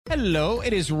Hello,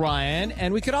 it is Ryan,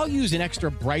 and we could all use an extra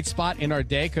bright spot in our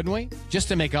day, couldn't we? Just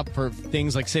to make up for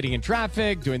things like sitting in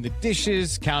traffic, doing the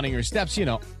dishes, counting your steps, you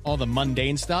know, all the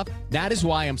mundane stuff. That is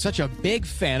why I'm such a big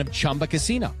fan of Chumba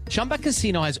Casino. Chumba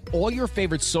Casino has all your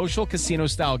favorite social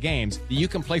casino-style games that you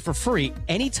can play for free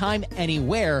anytime,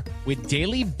 anywhere with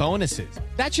daily bonuses.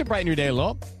 That should brighten your day a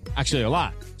little. Actually, a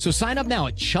lot. So sign up now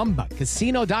at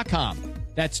ChumbaCasino.com.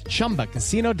 That's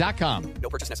ChumbaCasino.com. No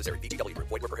purchase necessary. VGW Group.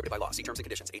 Void where prohibited by law. See terms and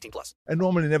conditions. 18+. I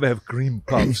normally never have cream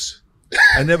puffs.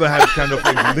 I never have kind of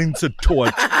like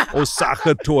Linzertort or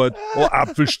Sachertort or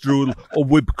Apfelstrudel or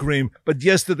whipped cream. But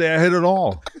yesterday I had it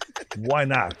all. Why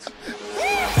not?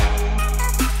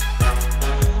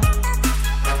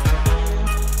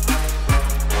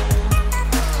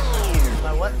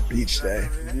 Beach day.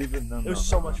 It was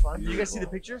so much fun. Did you guys see the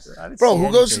pictures? Bro,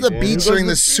 who goes to the beach during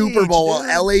the Super Bowl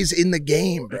while LA's in the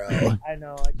game, bro? I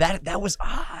know. That was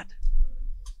odd.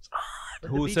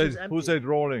 Who said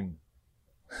rolling?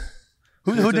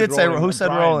 Who said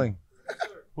rolling?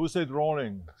 Who said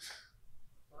rolling?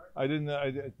 I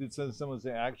didn't. Did someone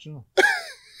say action?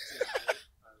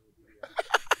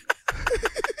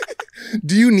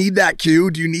 Do you need that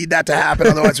cue? Do you need that to happen?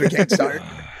 Otherwise, we can't start.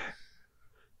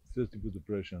 Just to put the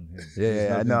pressure on him.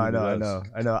 Yeah,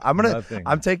 I know.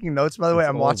 I'm taking notes, by the way.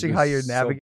 I'm watching how you're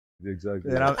navigating.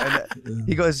 Exactly. And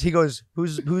he goes.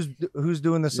 Who's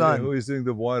doing the sun? Yeah, who is doing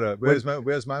the water? Where's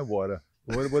my water?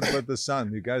 What about the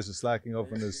sun? You guys are slacking off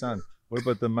on the sun. What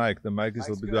about the mic? The mic is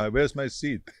a little bit high. Where's my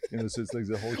seat? You know, so it's like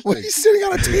the whole thing. Well, he's sitting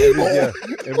on a table.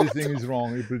 Everything is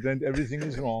wrong. You pretend everything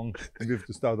is wrong, and we have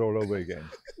to start all over again.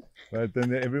 Right?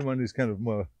 Then everyone is kind of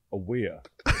more aware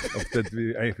of that.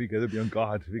 We got to be on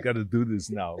guard. We got to do this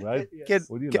now, right? Kid,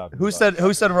 what are you laughing who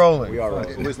about? said rolling? We are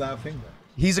rolling. Who is laughing?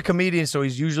 He's a comedian, so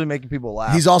he's usually making people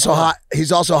laugh. He's also hot.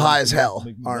 He's also high as hell,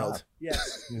 Arnold.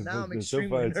 Yes. Now I'm So extremely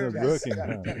far, it's not nervous. working.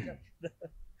 Huh?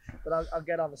 But I'll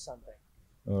get on the sun thing.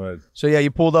 All right. So yeah, you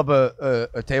pulled up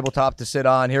a tabletop to sit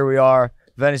on. Here we are,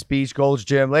 Venice Beach, Gold's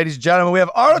Gym. Ladies and gentlemen, we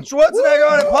have Arnold Schwarzenegger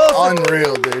on it.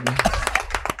 Unreal, dude.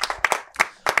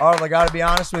 Arnold, I got to be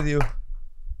honest with you.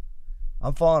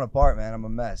 I'm falling apart, man. I'm a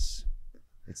mess.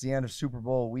 It's the end of Super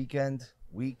Bowl week,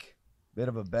 bit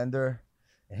of a bender.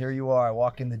 And here you are. I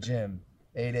walk in the gym,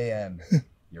 8 a.m.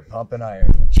 You're pumping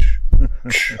iron.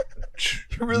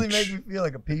 You really make me feel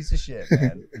like a piece of shit,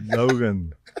 man.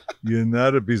 Logan, you're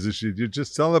not a piece of shit. You're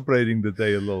just celebrating the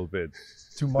day a little bit.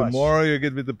 Too much. Tomorrow you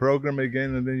get with the program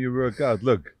again, and then you work out.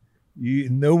 Look,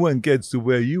 no one gets to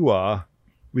where you are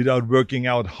without working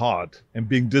out hard and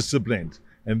being disciplined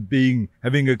and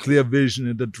having a clear vision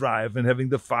and the drive and having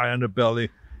the fire in the belly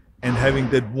and having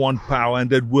that want power and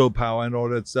that willpower and all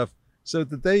that stuff. So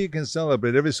today you can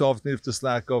celebrate. Every so often you have to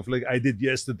slack off like I did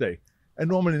yesterday. I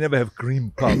normally never have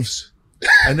cream puffs.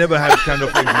 I never have kind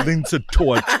of like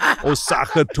Linzertort or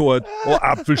Sachertort or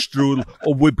Apfelstrudel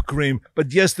or whipped cream.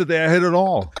 But yesterday I had it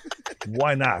all.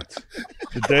 Why not?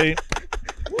 Today,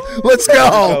 let's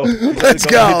go. Let's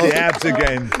go. Hit the abs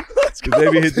again. Today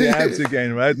we hit the abs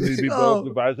again, right? We both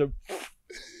the bicep.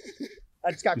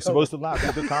 I just got You're supposed to laugh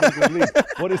at the comic relief.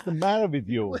 What is the matter with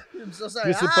you? I'm so sorry.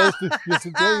 You're supposed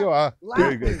to. There you are.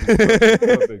 Very good.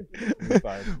 Perfect.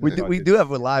 Fine. We do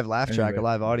have a live laugh track, a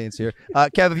live audience here.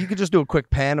 Kev, if you could just do a quick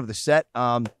pan of the set.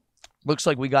 Looks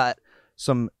like we got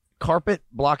some carpet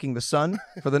blocking the sun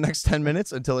for the next 10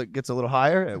 minutes until it gets a little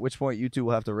higher, at which point you two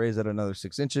will have to raise that another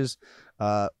 6 inches.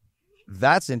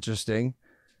 That's interesting.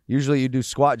 Usually you do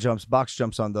squat jumps, box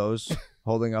jumps on those,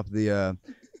 holding up the...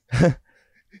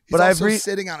 He's also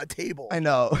sitting on a table. I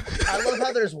know. I love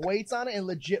how there's weights on it and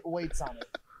legit weights on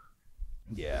it.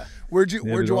 Yeah. Where'd you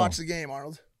watch the game,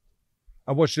 Arnold?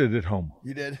 I watched it at home.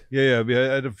 You did? Yeah. We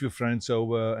had a few friends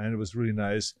over, and it was really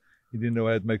nice. You didn't know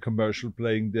I had my commercial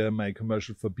playing there, my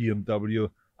commercial for BMW,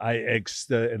 iX,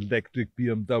 the electric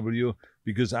BMW,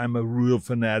 because I'm a real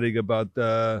fanatic about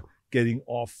getting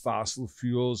off fossil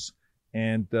fuels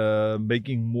and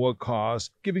making more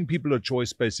cars, giving people a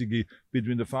choice basically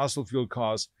between the fossil fuel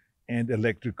cars and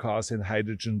electric cars and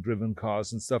hydrogen-driven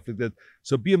cars and stuff like that.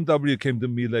 So BMW came to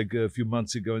me like a few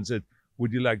months ago and said,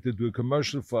 would you like to do a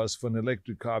commercial for us for an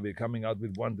electric car? We're coming out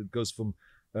with one that goes from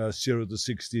 0 to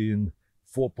 60 in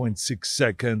 4.6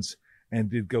 seconds,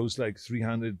 and it goes like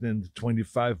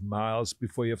 325 miles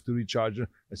before you have to recharge it.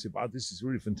 I said, wow, this is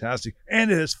really fantastic.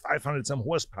 And it has 500 some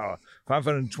horsepower,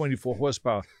 524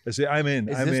 horsepower. I say, I'm in.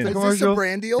 Is Is this a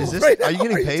brand deal? Are you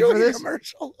getting paid for this?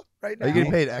 Commercial right now? Are you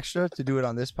getting paid extra to do it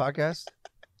on this podcast?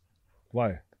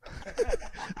 Why?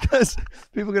 Because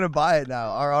people are going to buy it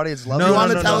now. Our audience loves it. You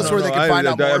want to tell us where they can find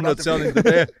out more I'm about not the selling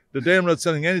today. I'm not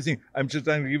selling anything. I'm just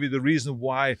trying to give you the reason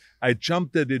why I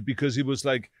jumped at it, because it was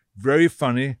like very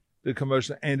funny, the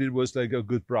commercial, and it was like a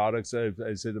good product. So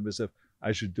I said to myself,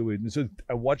 I should do it. And so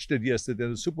I watched it yesterday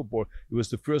at the Super Bowl. It was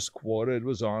the first quarter it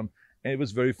was on, and it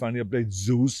was very funny. I played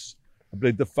Zeus. I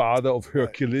played the father of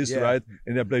Hercules, right?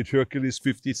 And I played Hercules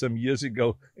 50-some years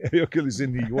ago, Hercules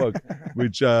in New York,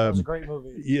 which... It was a great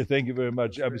movie. Yeah, thank you very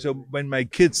much. So when my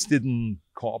kids didn't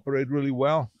cooperate really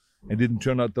well and didn't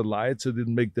turn out the lights or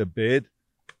didn't make their bed,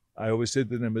 I always said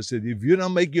to them, I said, if you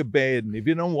don't make your bed and if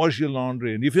you don't wash your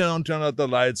laundry and if you don't turn out the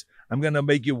lights, I'm going to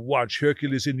make you watch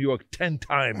Hercules in New York 10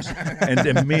 times. And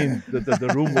I mean,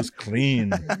 the room was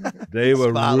clean. They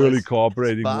were really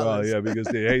cooperating well, yeah, because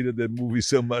they hated that movie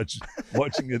so much,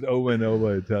 watching it over and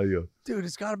over, I tell you. Dude,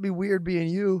 it's got to be weird being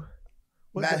you.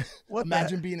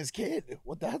 Imagine being his kid.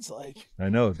 What that's like. I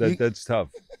know, that's tough.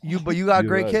 But you got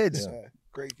great right, kids. Yeah.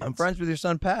 Great kids. I'm friends with your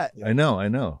son, Pat. I know.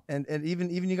 And even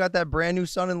you got that brand new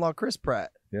son-in-law, Chris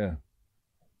Pratt. Yeah.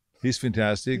 He's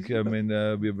fantastic. I mean,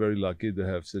 we're very lucky to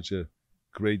have such a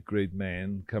great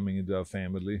man coming into our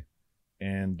family.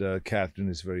 And Catherine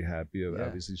is very happy. Yeah.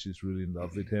 Obviously, she's really in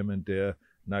love with him, and they're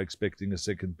now expecting a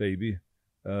second baby.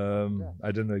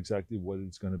 I don't know exactly what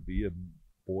it's going to be, a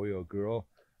boy or girl.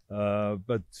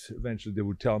 But eventually they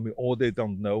would tell me, or they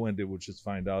don't know, and they would just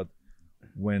find out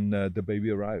when the baby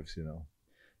arrives, you know.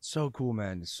 So cool,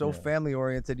 man. It's so family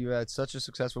oriented. You had such a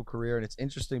successful career, and it's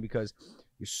interesting because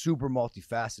you're super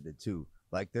multifaceted too.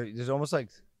 Like there's almost like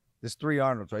there's three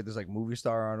Arnolds, right? There's like movie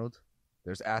star Arnold,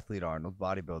 there's athlete Arnold,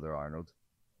 bodybuilder Arnold,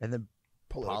 and then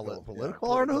political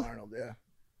Arnold. Yeah,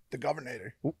 the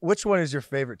governor. Which one is your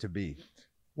favorite to be?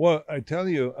 Well, I tell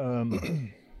you,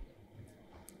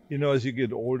 you know, as you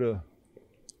get older,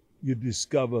 you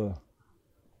discover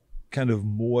kind of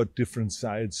more different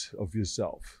sides of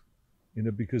yourself. You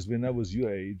know, because when I was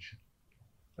your age,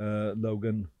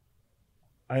 Logan,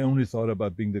 I only thought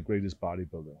about being the greatest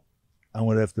bodybuilder. I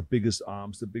want to have the biggest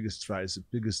arms, the biggest triceps,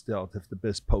 biggest delt, have the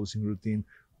best posing routine,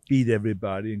 beat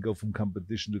everybody and go from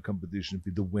competition to competition,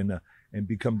 be the winner and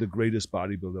become the greatest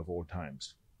bodybuilder of all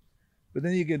times. But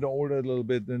then you get older a little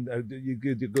bit and you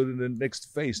go to the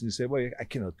next phase and you say, well, I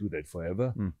cannot do that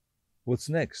forever. What's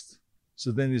next?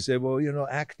 So then you say, well, you know,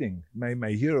 acting.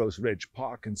 My heroes, Reg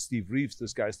Park and Steve Reeves,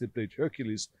 those guys that played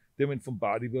Hercules, they went from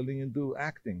bodybuilding into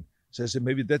acting. So I said,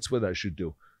 maybe that's what I should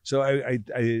do. So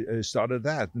I started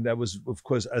that. And that was, of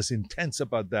course, as intense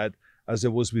about that as I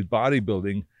was with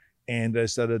bodybuilding. And I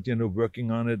started, you know,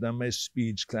 working on it on my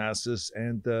speech classes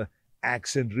and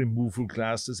accent removal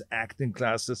classes, acting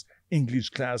classes,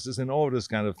 English classes, and all those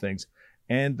kind of things.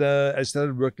 And I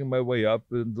started working my way up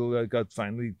until I got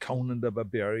finally Conan the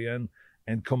Barbarian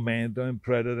and Commando and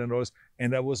Predator and all this,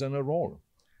 and I was on a roll.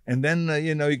 And then,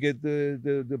 you know, you get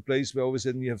the place where all of a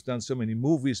sudden you have done so many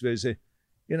movies where you say,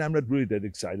 you know, I'm not really that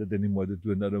excited anymore to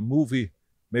do another movie.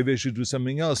 Maybe I should do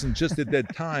something else. And just at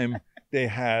that time, they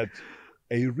had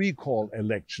a recall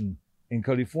election in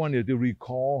California to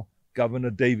recall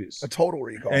Governor Davis. A total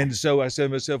recall. And so I said to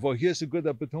myself, well, here's a good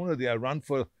opportunity. I run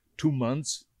for 2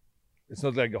 months. It's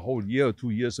not like a whole year or 2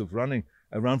 years of running.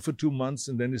 I ran for 2 months,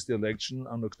 and then it's the election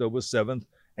on October 7th.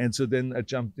 And so then I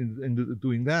jumped into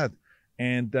doing that.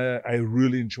 And I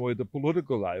really enjoyed the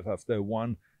political life after I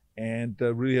won and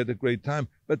really had a great time.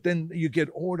 But then you get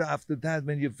older after that.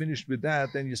 When you're finished with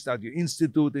that, then you start your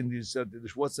institute, and you start the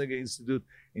Schwarzenegger Institute,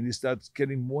 and you start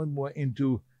getting more and more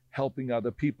into helping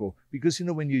other people. Because, you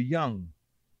know, when you're young,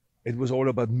 it was all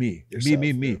about me. Yourself,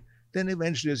 me. yeah. Then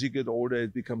eventually, as you get older,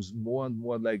 it becomes more and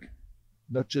more like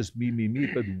not just me,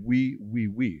 but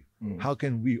we. How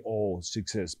can we all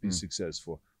be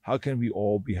successful? How can we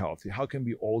all be healthy? How can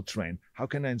we all train? How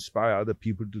can I inspire other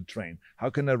people to train? How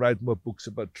can I write more books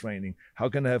about training? How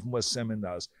can I have more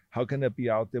seminars? How can I be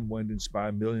out there more and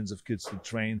inspire millions of kids to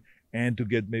train and to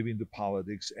get maybe into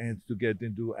politics and to get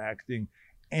into acting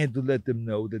and to let them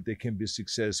know that they can be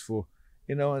successful?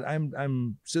 You know, and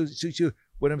I'm so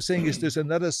what I'm saying is there's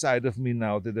another side of me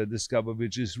now that I discover,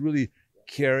 which is really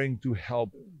caring to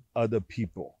help other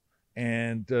people.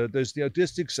 And there's the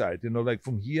artistic side, you know, like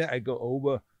from here I go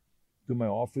over to my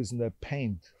office and I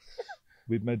paint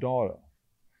with my daughter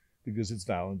because it's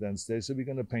Valentine's Day. So we're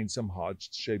going to paint some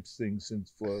heart-shaped things and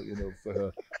for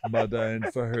her mother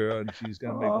and for her, and she's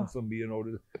going to make them for me and all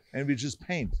that. And we just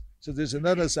paint. So there's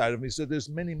another side of me. So there's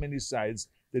many sides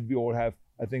that we all have,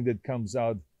 I think, that comes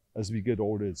out as we get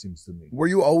older, it seems to me. Were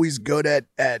you always good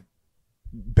at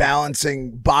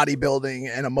balancing bodybuilding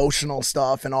and emotional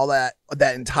stuff and all that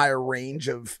entire range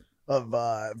of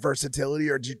versatility,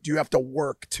 or do you have to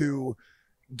work to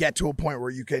get to a point where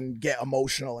you can get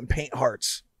emotional and paint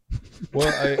hearts? Well,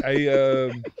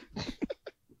 I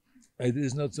it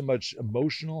is not so much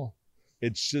emotional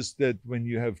It's just that when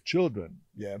you have children,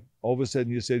 Yeah. all of a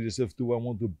sudden you say to yourself, do I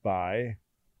want to buy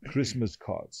Christmas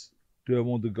cards? Do I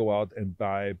want to go out and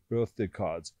buy birthday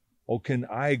cards? Or can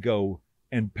I go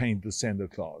and paint the Santa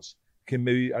Claus? I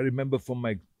remember from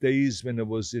my days when I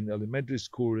was in elementary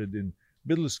school and in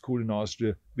middle school in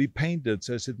Austria, we painted.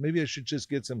 So I said, maybe I should just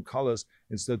get some colors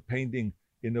and start painting,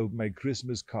 my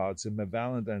Christmas cards and my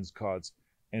Valentine's cards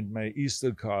and my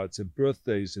Easter cards and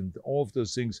birthdays and all of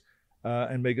those things,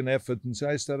 and make an effort. And so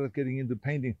I started getting into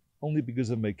painting only because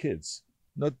of my kids,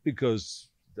 not because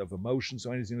of emotions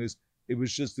or anything else. It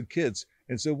was just the kids.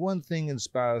 And so one thing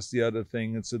inspires the other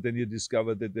thing. And so then you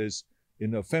discover that there's,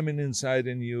 feminine side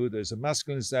in you, there's a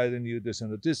masculine side in you, there's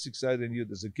an artistic side in you,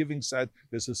 there's a giving side,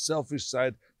 there's a selfish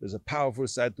side, there's a powerful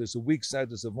side, there's a weak side,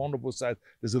 there's a vulnerable side,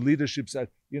 there's a leadership side.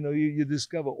 You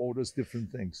discover all those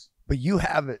different things. But you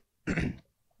have it.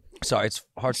 Sorry, it's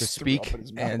hard to Just threw up speak in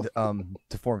his mouth. and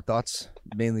to form thoughts,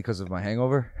 mainly because of my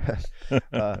hangover.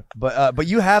 But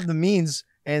you have the means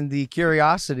and the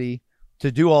curiosity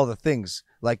to do all the things.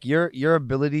 Like your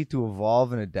ability to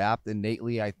evolve and adapt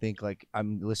innately, I think, like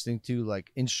I'm listening to, like,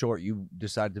 in short, you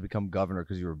decided to become governor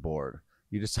because you were bored.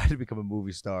 You decided to become a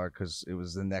movie star because it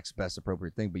was the next best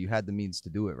appropriate thing, but you had the means to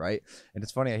do it, right? And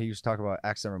it's funny, I hear you talk about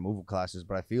accent removal classes,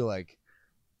 but I feel like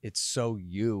it's so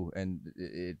you, and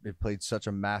it played such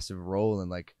a massive role in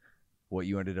like what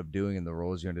you ended up doing and the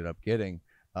roles you ended up getting.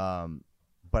 But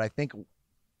I think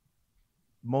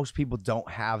most people don't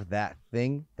have that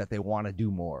thing that they want to do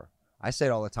more. I say it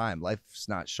all the time. Life's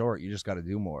not short. You just got to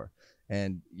do more.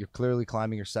 And you're clearly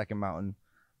climbing your second mountain,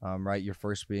 right? Your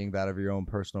first being that of your own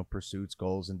personal pursuits,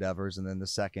 goals, endeavors. And then the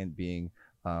second being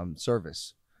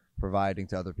service, providing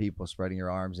to other people, spreading your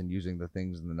arms and using the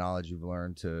things and the knowledge you've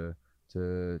learned to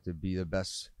be the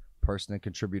best person and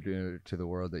contributor to the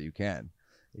world that you can.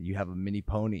 You have a mini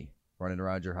pony running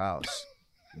around your house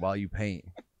while you paint.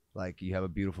 Like, you have a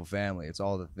beautiful family. It's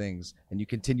all the things. And you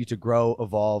continue to grow,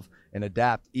 evolve, and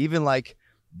adapt. Even like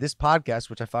this podcast,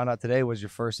 which I found out today was your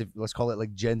first, let's call it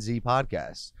like Gen Z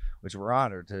podcast, which we're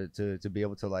honored to be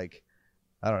able to, like,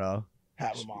 I don't know.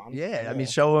 Have them on. Yeah, I mean,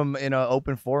 show them in an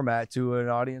open format to an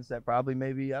audience that probably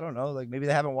maybe, I don't know, like maybe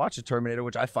they haven't watched The Terminator,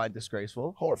 which I find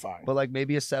disgraceful. Horrifying. But like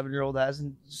maybe a 7-year-old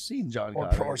hasn't seen John Or,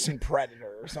 Connor. or seen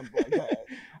Predator or something like that.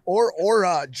 Or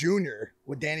Junior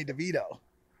with Danny DeVito.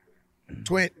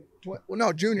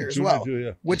 Junior as well.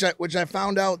 Yeah. Which I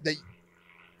found out that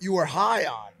you were high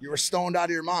on. You were stoned out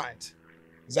of your mind.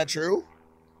 Is that true?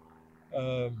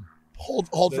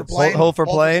 Hold for plane. Hold for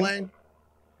plane.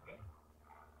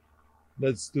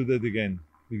 Let's do that again,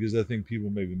 because I think people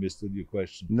maybe missed your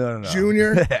question. No.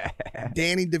 Junior,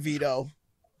 Danny DeVito,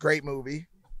 great movie.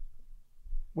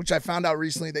 Which I found out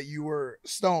recently that you were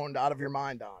stoned out of your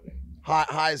mind on.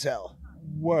 High as hell.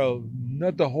 Well,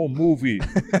 not the whole movie.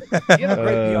 You have a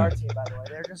great PR team, by the way.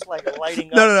 They're just like lighting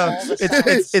up. No. All the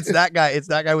sounds. It's that guy. It's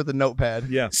that guy with the notepad.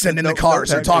 Yeah. Send in the cars.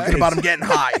 They're talking about him getting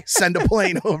high. Send a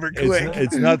plane over quick.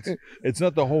 It's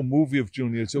not the whole movie of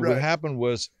Junior. So what happened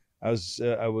was I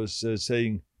was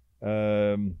saying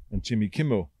on Jimmy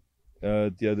Kimmel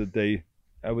the other day,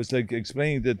 I was like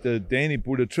explaining that Danny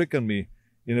pulled a trick on me.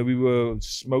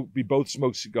 We both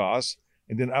smoked cigars,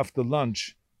 and then after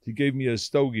lunch he gave me a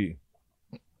stogie,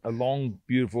 a long,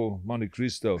 beautiful Monte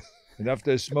Cristo. And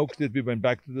after I smoked it, we went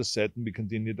back to the set and we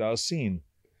continued our scene.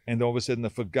 And all of a sudden I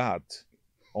forgot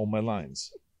all my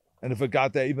lines. And I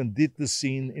forgot I even did the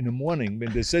scene in the morning.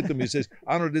 When they said to me, says,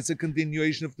 Arnold, it's a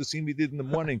continuation of the scene we did in the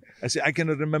morning. I said, I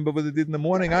cannot remember what I did in the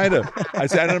morning either. I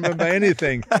said, I don't remember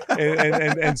anything.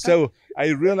 And so I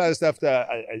realized after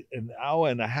an hour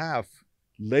and a half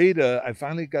later, I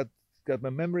finally got my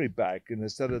memory back. And I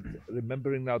started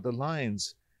remembering now the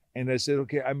lines. And I said,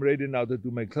 okay, I'm ready now to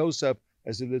do my close-up.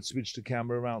 I said, let's switch the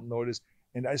camera around and all this.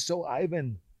 And I saw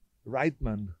Ivan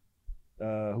Reitman,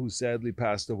 who sadly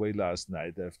passed away last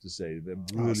night, I have to say. I'm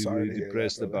really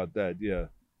depressed about that. Yeah,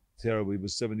 terrible. He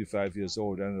was 75 years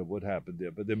old. I don't know what happened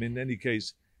there. But I mean, in any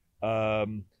case,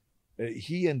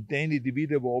 he and Danny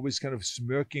DeVito were always kind of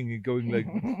smirking and going like...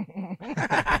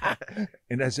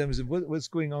 And I said, what's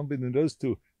going on between those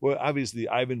two? Well, obviously,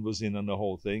 Ivan was in on the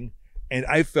whole thing. And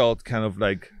I felt kind of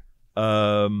like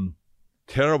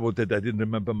terrible that I didn't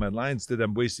remember my lines, that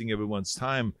I'm wasting everyone's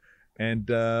time. And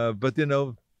but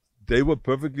they were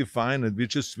perfectly fine, and we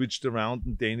just switched around,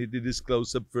 and Danny did his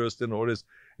close-up first and all this.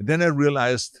 And then I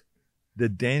realized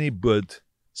that Danny put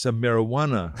some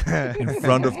marijuana in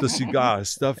front of the cigar,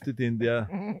 stuffed it in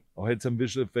there, or had some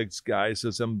visual effects guys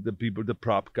or the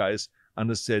prop guys on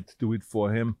the set do it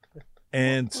for him.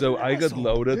 And so I got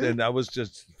loaded, and I was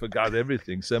just forgot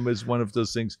everything. So it was one of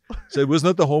those things. So it was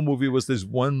not the whole movie. It was this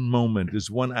one moment, this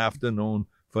one afternoon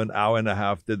for an hour and a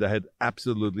half that I had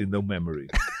absolutely no memory.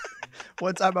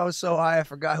 One time I was so high I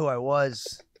forgot who I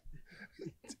was. Do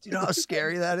you know how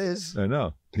scary that is? I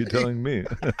know. You're telling me.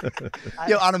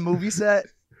 Yo, on a movie set.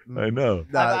 I know.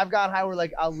 I've gotten high where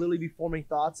like I'll literally be forming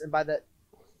thoughts, and by the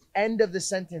end of the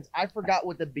sentence, I forgot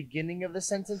what the beginning of the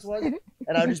sentence was,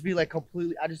 and I'll just be like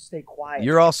completely. I just stay quiet.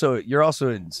 You're also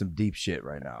in some deep shit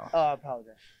right now. Oh, I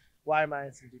apologize. Why am I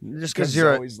in some deep shit? Just because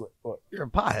you're a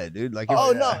pothead, dude. Like,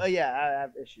 Oh no, yeah, I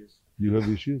have issues. You have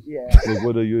issues? Yeah. Like,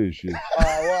 what are your issues?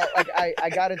 Well, like I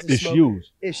got into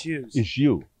Issues. Issues. It's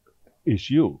you.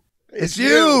 It's you. It's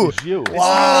you. It's you.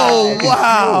 Oh, It's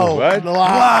wow. you, right?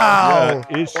 Wow.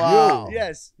 Yeah, it's Wow. you.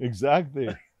 Yes. Exactly.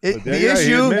 The But there you are, he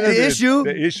issue admitted it. is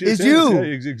The issue is is you. yeah,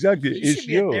 exactly. You It's should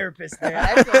be a you. therapist, man.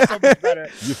 I feel so much better.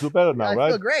 You feel better now, I right?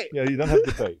 feel great. Yeah, you don't have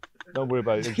to pay. Don't worry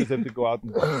about it. You just have to go out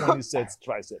and do 20 sets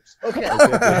triceps. Okay. All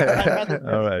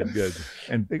right, good.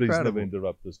 And please Incredible. never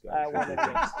interrupt this guy. I won't.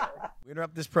 We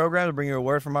interrupt this program to bring you a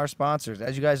word from our sponsors.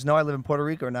 As you guys know, I live in Puerto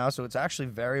Rico now, so it's actually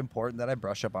very important that I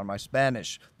brush up on my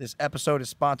Spanish. This episode is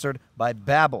sponsored by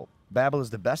Babbel. Babbel is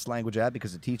the best language app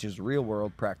because it teaches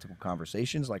real-world practical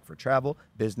conversations like for travel,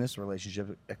 business,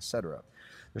 relationships, etc.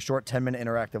 They're short 10-minute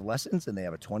interactive lessons, and they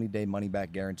have a 20-day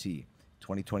money-back guarantee.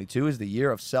 2022 is the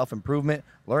year of self-improvement.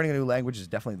 Learning a new language is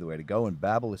definitely the way to go, and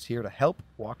Babbel is here to help.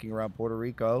 Walking around Puerto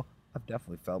Rico, I've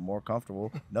definitely felt more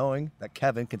comfortable knowing that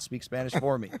Kevin can speak Spanish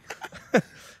for me. But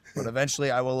eventually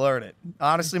I will learn it.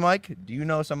 Honestly, Mike, do you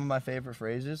know some of my favorite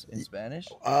phrases in Spanish?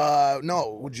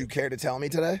 No. Would you care to tell me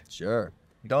today? Sure.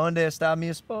 ¿Dónde está mi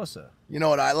esposa? You know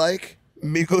what I like?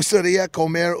 Me gustaría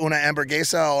comer una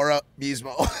hamburguesa ahora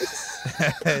mismo.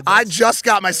 I just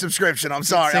got my subscription. I'm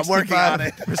sorry. I'm working on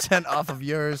it. 65% off of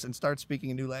yours and start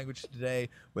speaking a new language today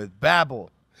with Babbel.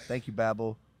 Thank you,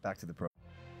 Babbel. Back to the program.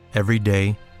 Every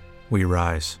day, we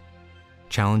rise,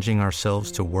 challenging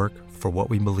ourselves to work for what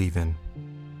we believe in.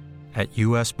 At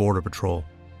U.S. Border Patrol,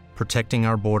 protecting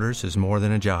our borders is more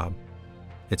than a job.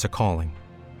 It's a calling.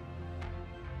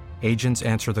 Agents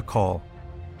answer the call,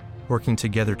 working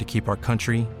together to keep our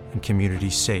country and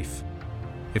communities safe.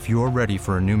 If you're ready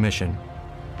for a new mission,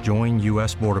 join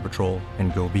U.S. Border Patrol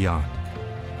and go beyond.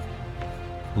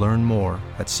 Learn more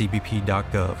at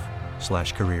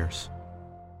cbp.gov/careers.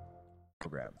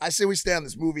 I say we stay on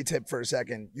this movie tip for a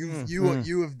second.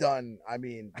 You have done, I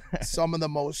mean, some of the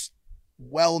most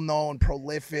well-known,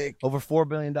 prolific, Over $4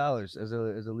 billion as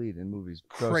a lead in movies.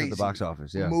 Gross at crazy the box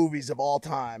office. Yeah. movies of all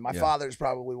time. My Yeah. father's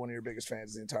probably one of your biggest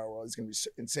fans in the entire world. He's gonna be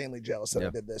insanely jealous that I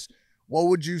Yep. did this. What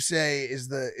would you say is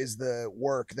the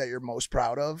work that you're most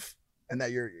proud of, and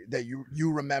that you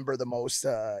remember the most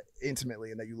intimately,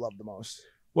 and that you love the most?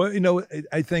 Well,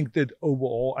 I think that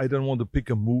overall, I don't want to pick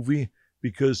a movie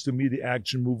because to me, the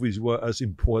action movies were as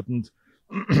important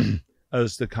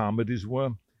as the comedies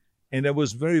were. And I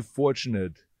was very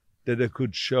fortunate that I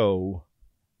could show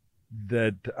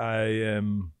that I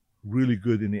am really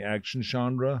good in the action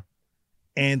genre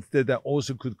and that I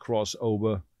also could cross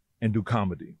over and do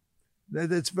comedy.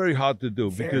 That's very hard to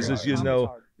do because, as you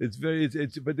know, it's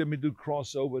but I mean, to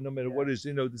cross over, no matter what it is,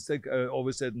 it's like all of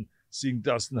a sudden seeing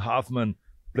Dustin Hoffman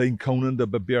playing Conan the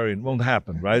Barbarian won't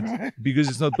happen, right? Because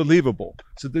it's not believable.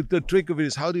 So the trick of it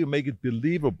is, how do you make it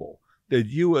believable that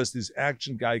you as this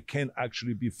action guy can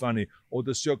actually be funny, or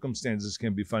the circumstances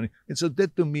can be funny? And so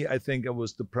that, to me, I think I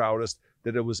was the proudest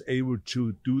that I was able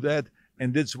to do that.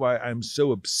 And that's why I'm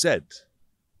so upset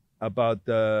about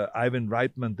Ivan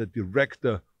Reitman, the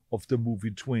director of the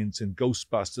movie Twins and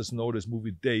Ghostbusters and all this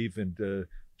movie, Dave and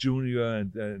Junior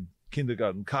and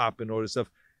Kindergarten Cop and all this stuff,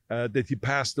 that he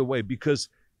passed away, because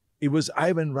it was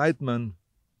Ivan Reitman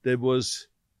that was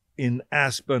in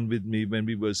Aspen with me when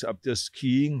we was up there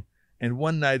skiing. And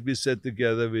one night we sat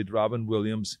together with Robin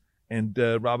Williams, and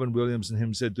Robin Williams and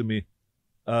him said to me,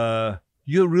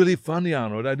 "You're really funny,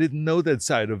 Arnold. I didn't know that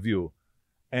side of you."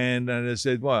 And I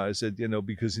said, "Well," I said,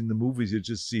 because in the movies you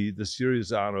just see the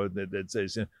serious Arnold that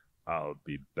says, "I'll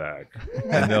be back,"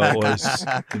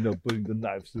 or putting the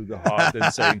knife through the heart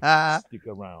and saying, "Stick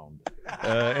around,"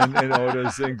 and all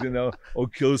those things, or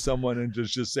kill someone and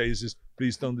just say,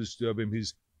 "Please don't disturb him.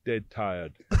 He's dead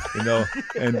tired," and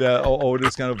all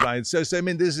this kind of lines. So I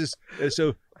mean, this is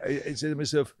so. I said to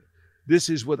myself, this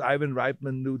is what Ivan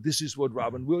Reitman knew. This is what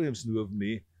Robin Williams knew of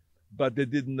me, but they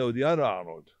didn't know the other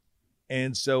Arnold.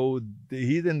 And so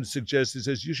he then suggested, he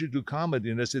says, "You should do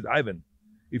comedy." And I said, "Ivan,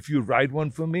 if you write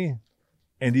one for me,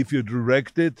 and if you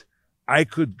direct it, I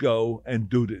could go and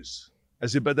do this." I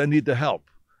said, "But I need the help."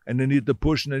 and I need the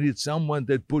push, and I need someone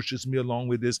that pushes me along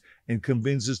with this and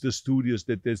convinces the studios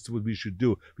that that's what we should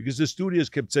do. Because the studios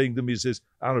kept saying to me, says,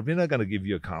 Arnold, we're not going to give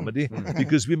you a comedy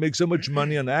because we make so much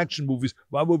money on action movies.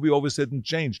 Why would we always set and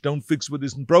change? Don't fix what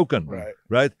isn't broken.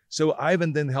 Right? So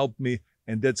Ivan then helped me,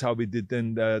 and that's how we did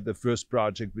then the first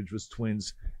project, which was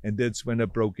Twins. And that's when I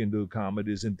broke into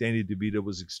comedies. And Danny DeVito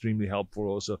was extremely helpful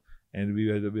also. And we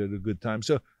had a good time.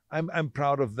 So I'm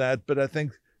proud of that. But I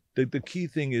think the key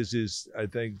thing is I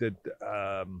think that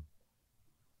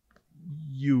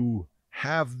you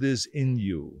have this in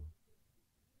you,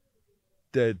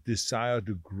 that desire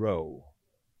to grow,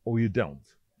 or you don't.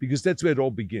 Because that's where it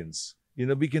all begins. You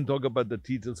know, we can talk about the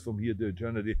details from here to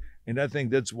eternity. And I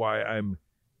think that's why I'm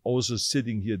also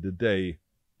sitting here today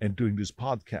and doing this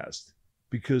podcast,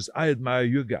 because I admire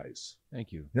you guys.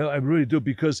 Thank you. No, I really do,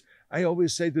 because I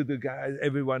always say to the guys,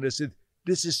 everyone, I said,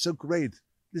 this is so great.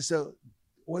 These are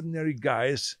ordinary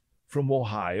guys from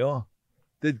Ohio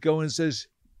that go and says,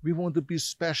 we want to be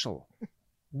special.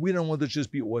 We don't want to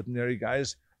just be ordinary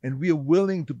guys, and we are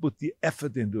willing to put the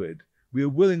effort into it. We are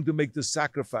willing to make the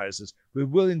sacrifices. We're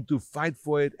willing to fight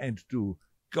for it and to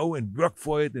go and work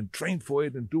for it and train for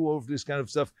it and do all of this kind of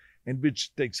stuff, and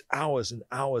which takes hours and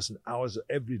hours and hours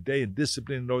every day, and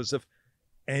discipline and all this stuff.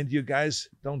 And you guys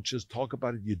don't just talk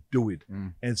about it, you do it.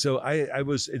 And so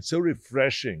it's so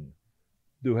refreshing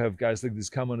to have guys like this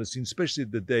come on the scene, especially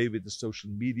today with the social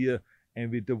media and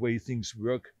with the way things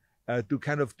work,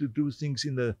 to do things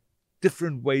in a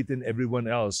different way than everyone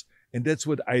else. And that's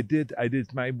what I did. I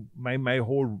did my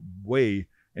whole way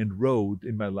and road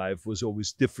in my life was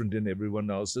always different than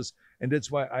everyone else's. And that's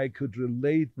why I could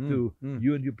relate to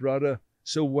you and your brother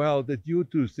so well, that you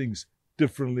do things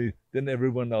differently than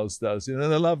everyone else does. And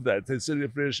I love that. It's so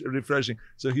refreshing.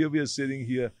 So here we are sitting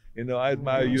here. You know, I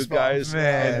admire you guys.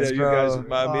 Man, and you guys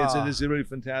admire me. It's really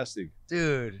fantastic.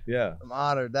 Dude. Yeah. I'm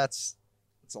honored. That's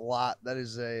a lot. That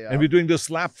is a... and we're doing the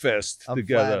Slap Fest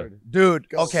together. Flattered. Dude,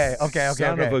 okay.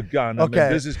 Son of a gun. I mean,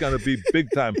 this is going to be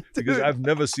big time because I've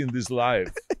never seen this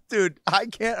live. Dude, I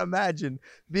can't imagine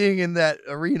being in that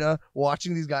arena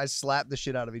watching these guys slap the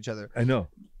shit out of each other. I know.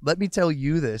 Let me tell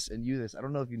you this and you this. I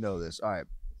don't know if you know this. All right.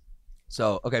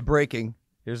 So, okay, breaking.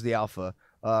 Here's the alpha.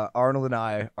 Arnold and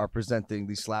I are presenting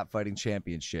the Slap Fighting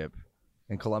Championship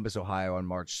in Columbus, Ohio on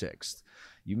March 6th.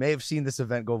 You may have seen this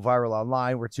event go viral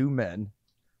online where two men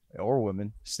or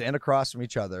women stand across from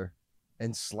each other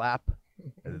and slap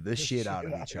the shit out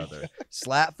of each other.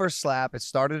 Slap for slap. It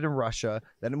started in Russia,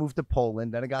 then it moved to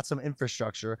Poland, then it got some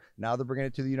infrastructure. Now they're bringing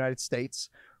it to the United States.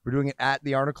 We're doing it at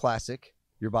the Arnold Classic,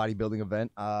 your bodybuilding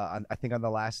event, I think on the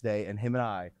last day, and him and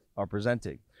I are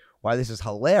presenting. Why this is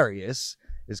hilarious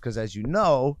is because, as you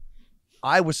know,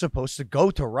 I was supposed to go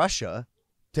to Russia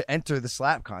to enter the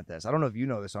slap contest. I don't know if you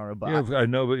know this, Arnold, but yeah, I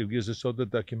know, but because I saw the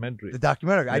documentary. The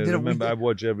documentary. Yeah, I did. Remember, I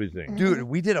watch everything. Dude,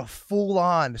 we did a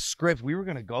full-on script. We were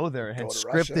gonna go there. Had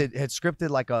scripted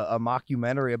like a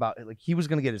mockumentary about like he was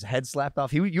gonna get his head slapped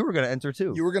off. You were gonna enter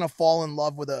too. You were gonna fall in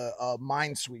love with a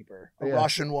minesweeper, a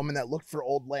Russian woman that looked for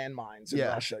old landmines in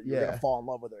Russia. You were gonna fall in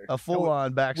love with her. A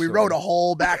full-on backstory. We wrote a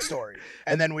whole backstory,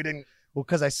 and then we didn't. Well,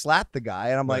 because I slapped the guy,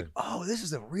 and I'm like, oh, this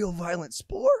is a real violent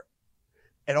sport.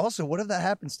 And also, what if that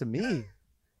happens to me?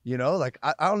 You know, like,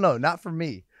 I don't know, not for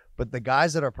me, but the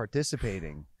guys that are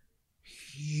participating,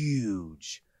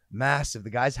 huge, massive. The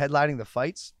guys headlining the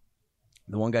fights,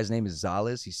 the one guy's name is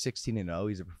Zales. He's 16-0.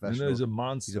 He's a professional. He's a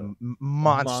monster. He's a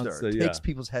monster. Takes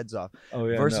people's heads off. Oh,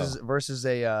 yeah. Versus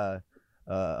a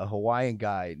Hawaiian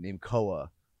guy named Koa.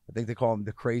 I think they call him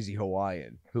the Crazy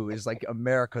Hawaiian, who is like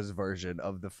America's version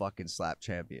of the fucking slap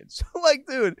champion. So, like,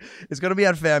 dude, it's going to be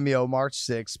on Famio March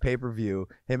 6th, pay-per-view.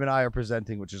 Him and I are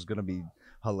presenting, which is going to be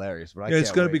hilarious. But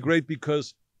it's going to be great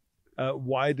because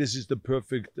why this is the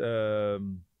perfect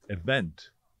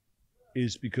event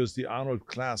is because the Arnold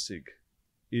Classic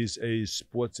is a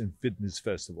sports and fitness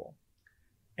festival.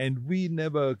 And we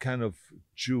never kind of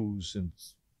choose and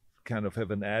kind of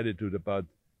have an attitude about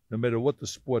no matter what the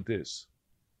sport is.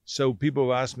 So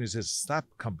people ask me, says, slap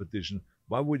competition,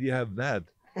 why would you have that?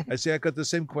 I say, I got the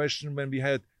same question when we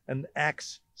had an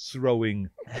axe throwing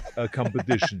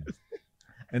competition.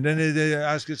 And then they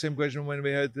ask the same question when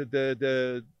we had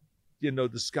the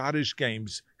Scottish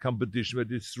Games competition, where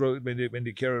they throw when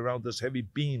they carry around those heavy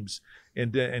beams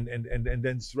and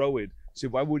then throw it. So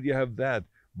why would you have that?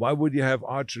 Why would you have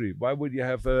archery? Why would you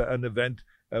have an event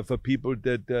for people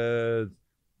that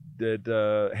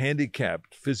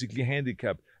handicapped, physically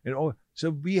handicapped?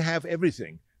 So we have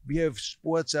everything. We have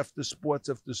sports after sports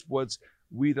after sports.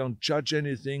 We don't judge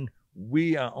anything.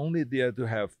 We are only there to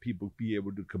have people be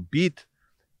able to compete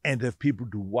and have people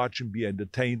to watch and be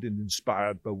entertained and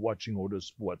inspired by watching all those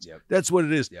sports. Yep. That's what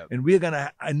it is. Yep. And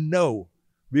I know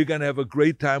we're going to have a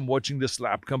great time watching the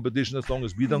slap competition as long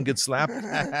as we don't get slapped.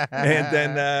 And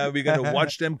then we're going to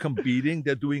watch them competing.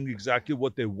 They're doing exactly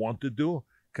what they want to do,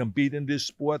 compete in this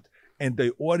sport. And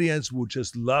the audience will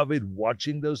just love it,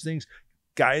 watching those things.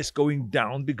 Guys going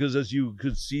down, because as you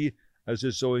could see, as I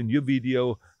saw in your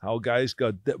video, how guys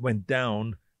went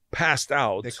down, passed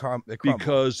out They crumble.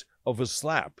 because of a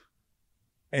slap.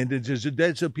 And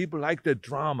so people like that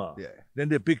drama. Yeah. Then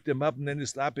they pick them up and then they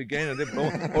slap again. And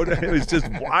it's just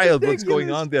wild what's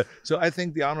going on there. So I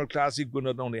think the Arnold Classic will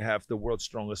not only have the world's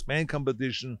strongest man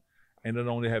competition, and not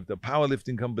only have the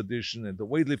powerlifting competition and the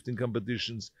weightlifting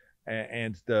competitions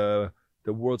and the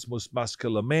world's most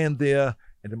muscular man there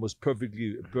and the most perfect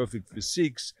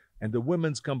physiques and the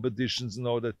women's competitions and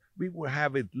all that. We will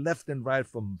have it left and right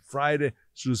from Friday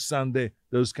through Sunday,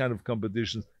 those kind of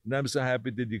competitions. And I'm so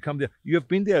happy that you come there. You have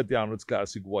been there at the Arnold's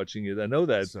Classic watching it. I know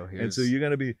that. So you're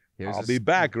going to be, I'll be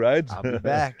back, right? I'll be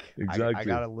back. Exactly. I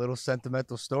got a little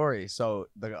sentimental story. So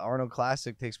the Arnold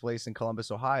Classic takes place in Columbus,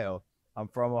 Ohio. I'm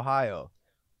from Ohio.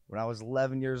 When I was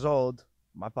 11 years old,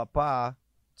 my papa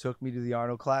took me to the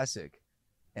Arnold Classic.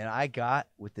 And I got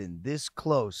within this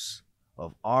close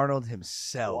of Arnold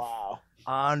himself. Wow.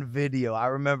 On video. I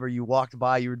remember you walked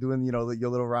by, you were doing, your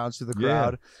little rounds through the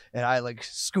crowd, and I like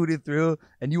scooted through,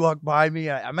 and you walked by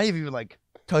me. I may have even like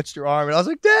touched your arm, and I was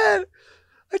like, Dad,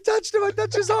 I touched him. I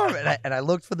touched his arm. And I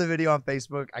looked for the video on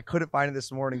Facebook. I couldn't find it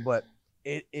this morning, but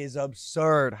it is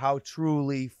absurd how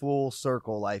truly full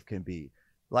circle life can be.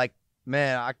 Like,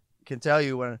 man, I can tell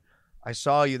you, when I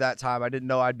saw you that time, I didn't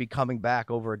know I'd be coming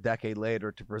back over a decade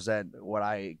later to present what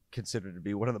I consider to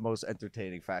be one of the most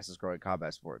entertaining, fastest growing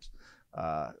combat sports.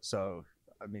 So,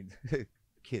 I mean,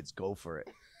 kids, go for it.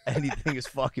 Anything is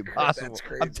fucking possible. That's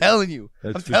crazy. I'm telling you.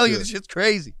 That's for You, sure. this shit's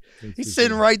crazy. That's He's for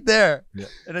sitting sure. right there. Yeah.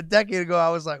 And a decade ago, I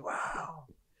was like, wow.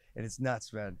 And it's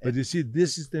nuts, man. But you see,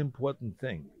 this is the important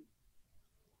thing.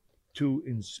 To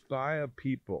inspire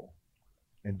people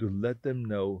and to let them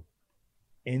know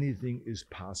anything is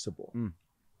possible. Mm.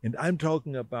 And I'm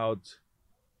talking about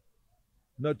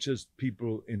not just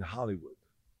people in Hollywood,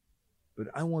 but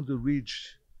I want to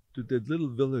reach to that little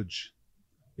village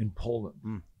in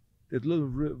Poland, that little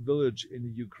village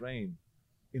in Ukraine,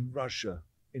 in Russia,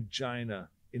 in China,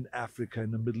 in Africa,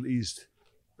 in the Middle East,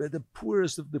 where the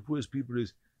poorest of the poorest people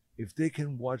is. If they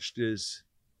can watch this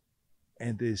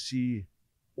and they see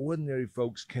ordinary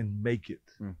folks can make it,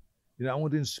 I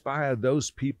want to inspire those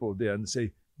people there and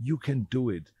say, you can do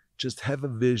it. Just have a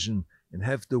vision and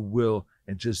have the will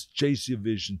and just chase your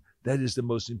vision. That is the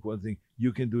most important thing.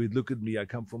 You can do it. Look at me. I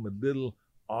come from a little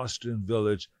Austrian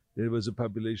village. There was a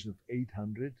population of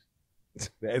 800.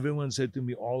 Where everyone said to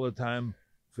me all the time,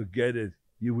 forget it.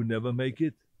 You will never make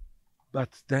it. But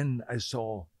then I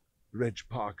saw Reg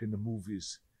Park in the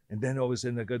movies. And then all of a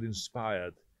sudden I got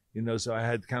inspired. So I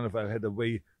had a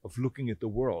way of looking at the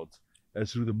world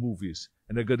through the movies,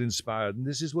 and I got inspired. And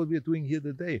this is what we're doing here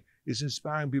today, is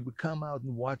inspiring people. Come out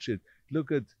and watch it.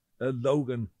 Look at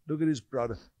Logan, look at his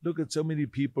brother, look at so many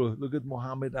people, look at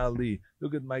Muhammad Ali,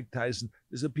 look at Mike Tyson.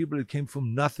 These are people that came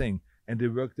from nothing, and they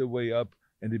worked their way up,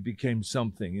 and they became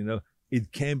something.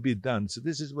 It can be done. So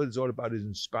this is what it's all about, is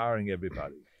inspiring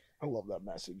everybody. I love that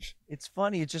message. It's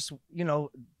funny. It's just,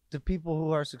 the people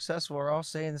who are successful are all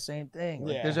saying the same thing.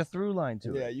 Like, Yeah. There's a through line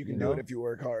to it. Yeah, you can do it if you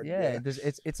work hard. Yeah,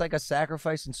 it's like a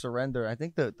sacrifice and surrender. I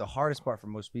think the hardest part for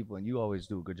most people, and you always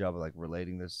do a good job of like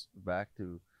relating this back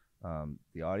to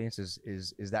the audience,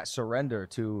 is that surrender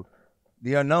to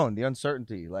the unknown, the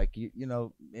uncertainty. Like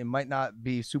it might not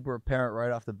be super apparent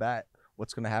right off the bat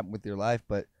what's going to happen with your life,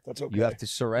 but That's okay. you have to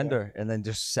surrender and then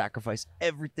just sacrifice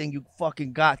everything you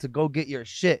fucking got to go get your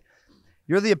shit.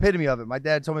 You're the epitome of it. My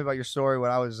dad told me about your story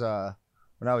when I was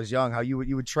young, how you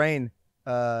would train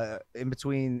in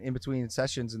between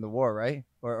sessions in the war, right?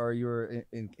 Or you were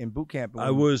in boot camp.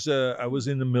 I was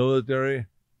in the military,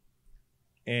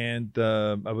 and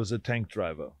I was a tank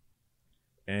driver,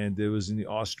 and it was in the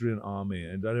Austrian army.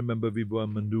 And I remember we were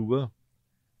on maneuver,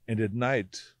 and at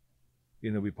night,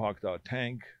 we parked our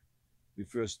tank. We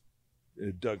first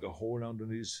dug a hole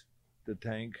underneath the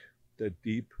tank that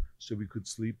deep, so we could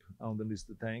sleep underneath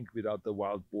the tank without the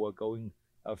wild boar going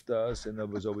after us. And that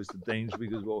was always the danger,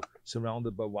 because we were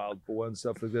surrounded by wild boar and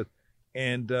stuff like that.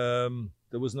 And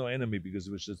there was no enemy, because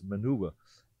it was just maneuver.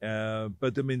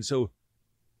 So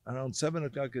around 7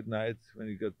 o'clock at night, when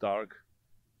it got dark,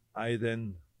 I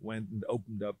then went and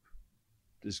opened up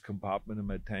this compartment in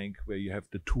my tank where you have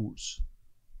the tools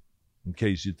in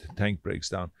case your tank breaks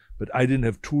down. But I didn't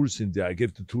have tools in there. I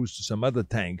gave the tools to some other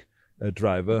tank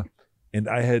driver. And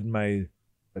I had my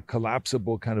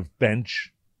collapsible kind of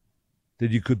bench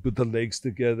that you could put the legs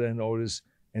together and all this,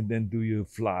 and then do your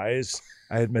flies.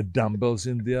 I had my dumbbells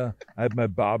in there. I had my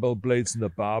barbell blades and the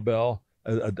barbell,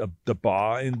 the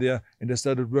bar in there, and I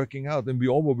started working out. And we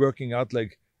all were working out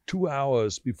like 2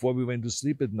 hours before we went to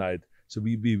sleep at night. So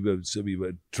we were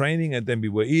training, and then we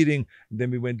were eating, and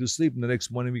then we went to sleep. And the next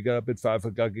morning we got up at 5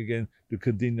 o'clock again to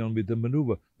continue on with the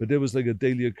maneuver. But that was like a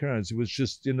daily occurrence. It was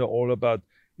just, all about,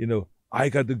 I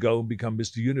got to go and become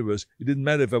Mr. Universe. It didn't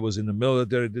matter if I was in the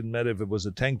military. It didn't matter if I was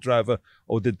a tank driver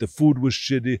or that the food was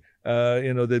shitty.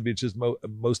 That we just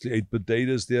mostly ate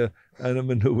potatoes there and a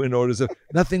maneuver and all this stuff.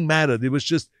 Nothing mattered. It was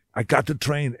just, I got to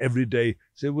train every day.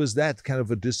 So it was that kind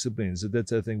of a discipline. So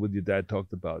that's, I think, what your dad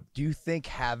talked about. Do you think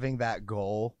having that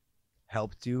goal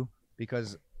helped you?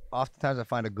 Because oftentimes I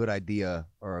find a good idea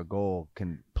or a goal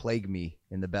can plague me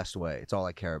in the best way. It's all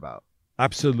I care about.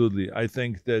 Absolutely. I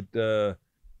think that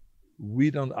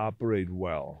we don't operate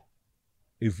well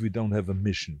if we don't have a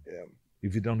mission. Yeah.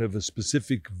 If you don't have a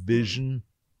specific vision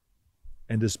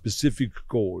and a specific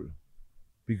goal,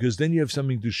 because then you have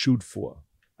something to shoot for.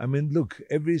 I mean, look,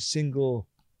 every single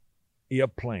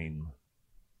airplane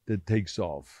that takes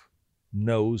off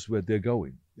knows where they're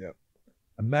going. Yeah.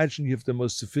 Imagine you have the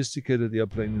most sophisticated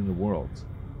airplane in the world,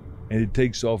 and it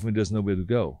takes off and there's nowhere to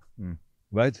go,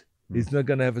 right? It's not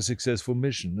going to have a successful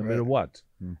mission, no matter what.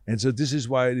 And so this is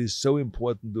why it is so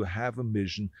important to have a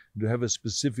mission, to have a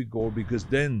specific goal, because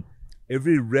then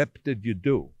every rep that you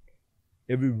do,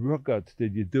 every workout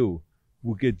that you do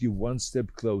will get you one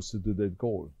step closer to that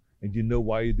goal. And you know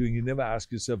why you're doing. You never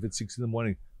ask yourself at 6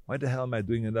 a.m, why the hell am I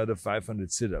doing another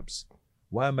 500 sit-ups?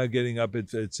 Why am I getting up at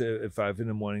 5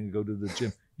 a.m. and go to the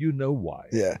gym? You know why.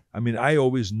 Yeah. I mean, I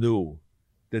always knew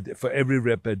that for every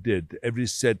rep I did, every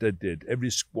set I did, every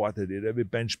squat I did, every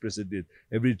bench press I did,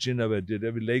 every chin-up I did,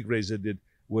 every leg raise I did,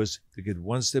 was to get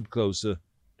one step closer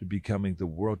to becoming the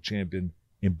world champion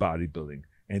in bodybuilding.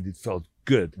 And it felt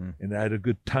good. And I had a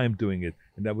good time doing it.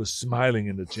 And I was smiling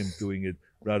in the gym doing it,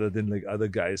 rather than like other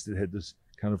guys that had this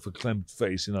kind of verklempt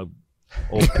face, all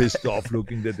pissed off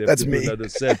looking that they have to do another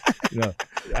set.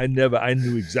 I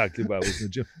knew exactly why I was in the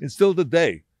gym. And still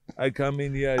today, I come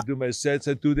in here, I do my sets,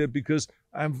 I do that because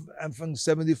I'm from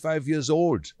 75 years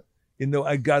old.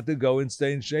 I got to go and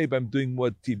stay in shape. I'm doing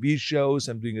more TV shows,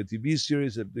 I'm doing a TV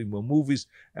series, I'm doing more movies.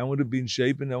 I want to be in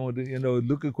shape and I want to,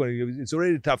 look according. It's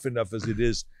already tough enough as it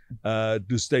is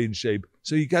to stay in shape.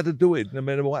 So you got to do it no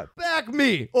matter what. Back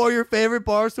me or your favorite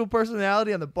Barstool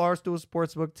personality on the Barstool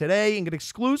Sportsbook today and get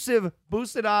exclusive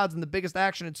boosted odds and the biggest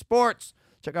action in sports.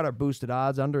 Check out our boosted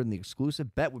odds under in the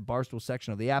exclusive Bet with Barstool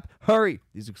section of the app. Hurry!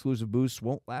 These exclusive boosts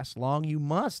won't last long. You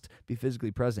must be physically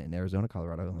present in Arizona,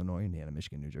 Colorado, Illinois, Indiana,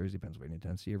 Michigan, New Jersey, Pennsylvania,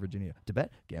 Tennessee, or Virginia. To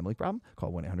bet, gambling problem?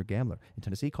 Call 1-800-GAMBLER. In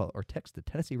Tennessee, call or text the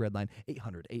Tennessee Red Line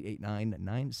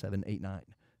 800-889-9789.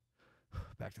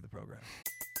 Back to the program.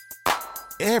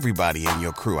 Everybody in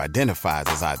your crew identifies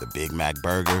as either Big Mac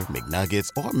Burger, McNuggets,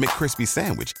 or McCrispy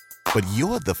Sandwich. But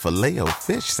you're the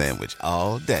Filet-O-Fish Sandwich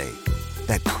all day.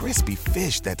 That crispy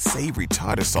fish, that savory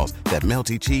tartar sauce, that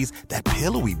melty cheese, that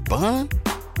pillowy bun.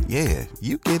 Yeah,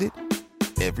 you get it.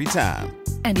 Every time.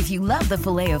 And if you love the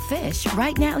Filet-O-Fish,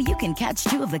 right now you can catch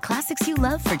two of the classics you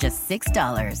love for just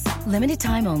 $6. Limited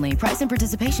time only. Price and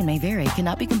participation may vary.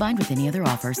 Cannot be combined with any other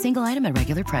offer. Single item at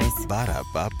regular price.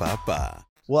 Ba-da-ba-ba-ba.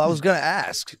 Well, I was going to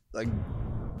ask,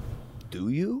 do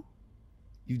you?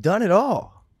 You've done it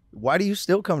all. Why do you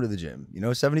still come to the gym?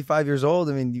 75 years old.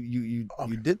 I mean, you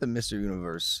did the Mr.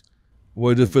 Universe.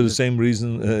 Well, for the same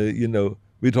reason,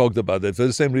 we talked about that. For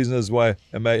the same reason as why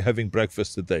am I having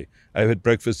breakfast today? I had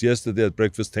breakfast yesterday. I had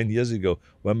breakfast 10 years ago.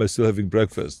 Why am I still having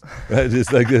breakfast? Right?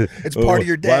 It's like it's part of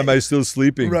your day. Why am I still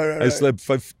sleeping? Right. I slept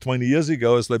 20 years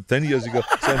ago. I slept 10 years ago.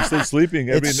 So I'm still sleeping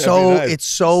every night. It's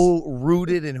so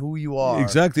rooted in who you are.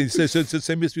 Exactly. So it's the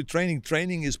same as with training.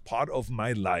 Training is part of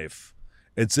my life.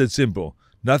 It's that simple.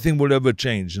 Nothing will ever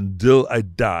change until I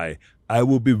die. I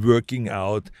will be working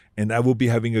out and I will be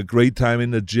having a great time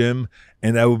in the gym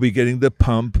and I will be getting the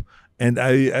pump and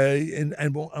I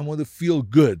want to feel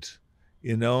good,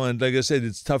 and like I said,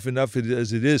 it's tough enough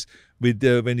as it is with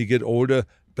when you get older,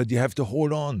 but you have to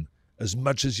hold on as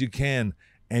much as you can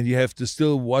and you have to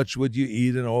still watch what you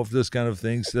eat and all of those kind of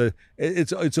things.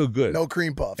 It's all good. No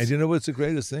cream puffs. And you know what's the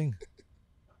greatest thing?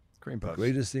 Cream puffs. The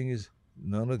greatest thing is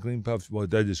none of cream puffs. Well,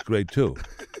 that is great too.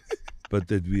 But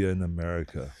that we are in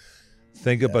America.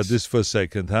 Think about this for a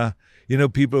second, huh?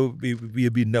 People,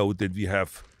 we know that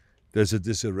there's a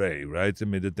disarray, right? I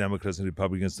mean, the Democrats and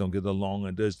Republicans don't get along,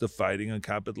 and there's the fighting on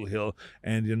Capitol Hill,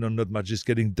 and, not much is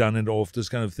getting done and all of those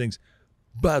kind of things.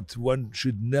 But one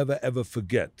should never, ever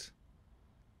forget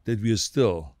that we are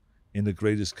still in the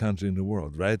greatest country in the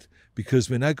world, right? Because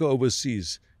when I go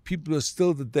overseas, people are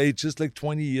still today, just like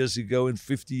 20 years ago and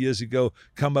 50 years ago,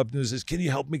 come up and says, can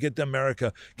you help me get to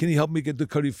America? Can you help me get to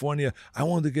California? I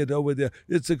want to get over there.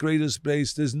 It's the greatest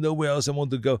place. There's nowhere else I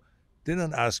want to go. They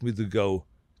don't ask me to go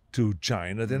to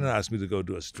China. They don't ask me to go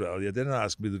to Australia. They don't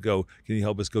ask me to go, can you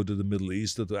help us go to the Middle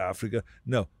East or to Africa?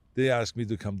 No, they ask me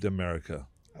to come to America.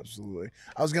 Absolutely.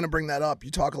 I was going to bring that up.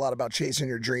 You talk a lot about chasing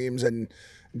your dreams and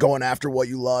going after what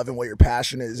you love and what your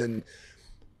passion is. And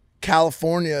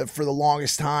California, for the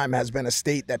longest time, has been a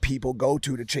state that people go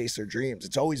to chase their dreams.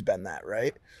 It's always been that,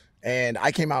 right? And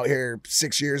I came out here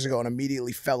 6 years ago and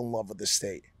immediately fell in love with the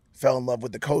state. Fell in love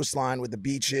with the coastline, with the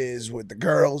beaches, with the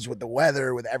girls, with the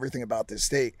weather, with everything about this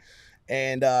state.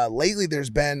 And lately there's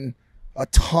been a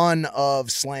ton of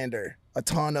slander, a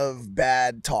ton of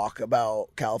bad talk about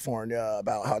California,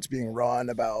 about how it's being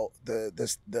run, about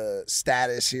the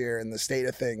status here and the state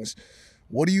of things.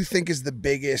 What do you think is the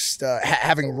biggest,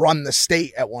 having run the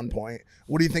state at one point,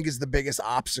 what do you think is the biggest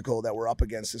obstacle that we're up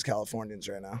against as Californians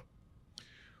right now?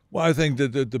 Well, I think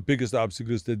that the biggest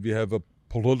obstacle is that we have a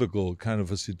political kind of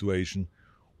a situation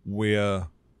where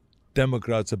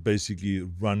Democrats are basically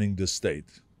running the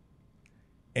state.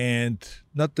 And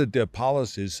not that their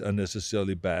policies are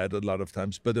necessarily bad a lot of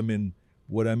times, but I mean,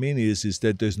 what I mean is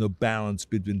that there's no balance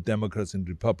between Democrats and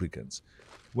Republicans.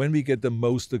 When we get the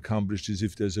most accomplished is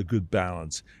if there's a good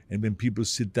balance. And when people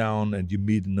sit down and you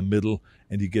meet in the middle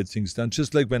and you get things done.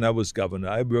 Just like when I was governor,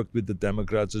 I worked with the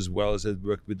Democrats as well as I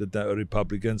worked with the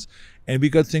Republicans. And we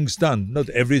got things done. Not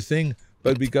everything,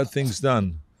 but we got things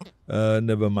done.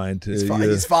 Never mind. He's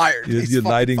fired. You're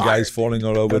lighting fired. Guys falling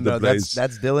all over the place.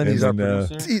 That's Dylan. He's our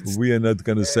producer. We are not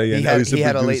going to say anything. He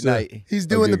had a late night. He's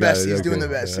doing the best. He's doing the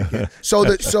best he can. So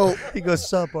he goes,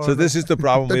 sup, Arnold. So this is the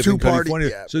problem with in California.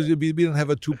 Yeah, so we don't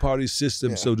have a two-party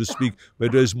system, so to speak, where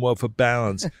there's more of a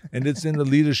balance, and it's in the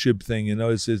leadership thing. You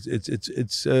know,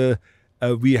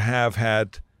 we have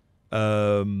had.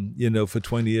 For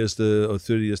 20 years or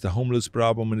 30 years, the homeless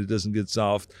problem, and it doesn't get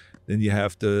solved. Then you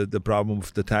have the problem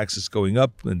of the taxes going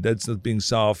up, and that's not being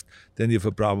solved. Then you have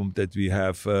a problem that we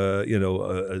have,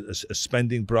 a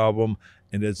spending problem,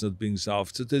 and that's not being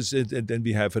solved. So and then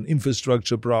we have an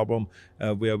infrastructure problem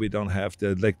where we don't have the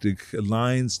electric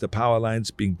lines, the power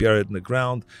lines being buried in the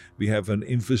ground. We have an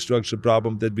infrastructure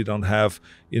problem that we don't have,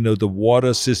 the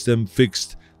water system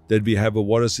fixed, that we have a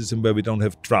water system where we don't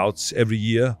have droughts every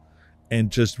year. And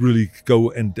just really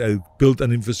go and build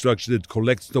an infrastructure that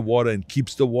collects the water and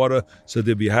keeps the water so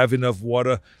that we have enough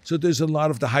water. So there's a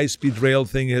lot of the high-speed rail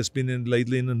thing has been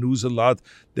lately in the news a lot,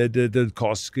 that the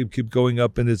costs keep going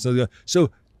up, and it's not.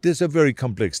 So there's a very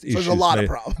complex issue. There's a lot of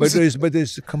problems. But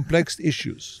there's complex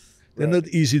issues. They're not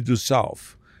easy to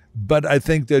solve. But I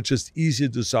think they're just easier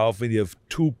to solve when you have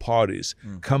two parties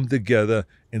come together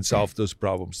and solve those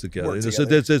problems together. So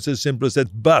that's as simple as that.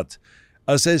 But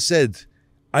as I said,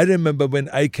 I remember when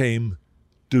I came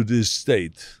to this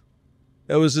state,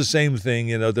 it was the same thing.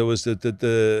 There was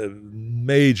the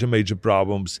major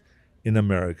problems in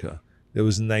America. There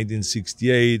was in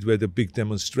 1968 where the big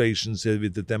demonstrations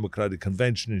with the Democratic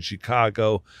Convention in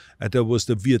Chicago, and there was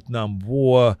the Vietnam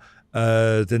War.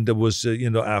 Then there was,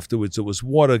 afterwards there was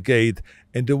Watergate,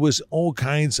 and there was all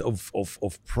kinds of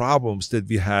problems that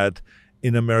we had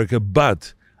in America.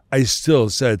 But I still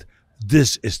said,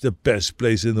 this is the best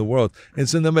place in the world. And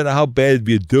so no matter how bad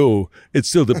we do, it's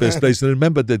still the best place. And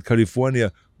remember that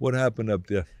California, what happened up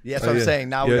there? Yeah, that's what I'm saying.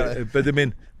 Now we gotta, but I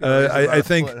mean, I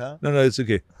think, no, it's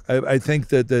okay. I think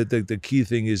that the key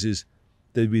thing is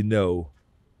that we know.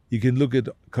 You can look at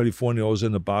California also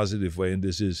in a positive way, and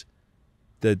this is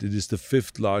that it is the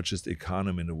 5th largest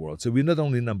economy in the world. So we're not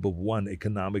only number 1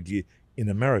 economically in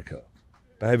America,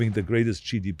 by having the greatest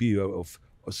GDP of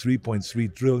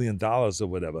 $3.3 trillion or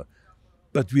whatever,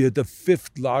 but we are the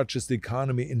 5th largest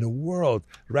economy in the world,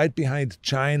 right behind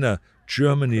China,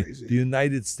 Germany, the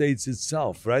United States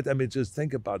itself, right? I mean, just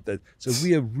think about that. So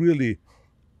we are really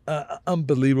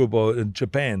unbelievable in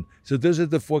Japan. So those are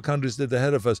the 4 countries that are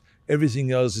ahead of us.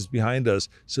 Everything else is behind us.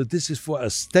 So this is for a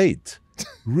state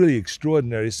really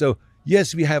extraordinary. So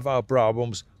yes, we have our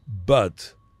problems,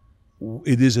 but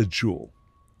it is a jewel.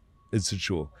 It's a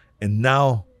jewel. And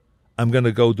now I'm going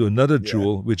to go to another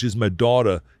jewel, which is my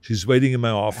daughter. She's waiting in my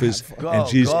office, and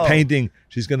she's painting.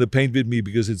 She's going to paint with me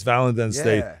because it's Valentine's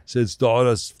Day. So it's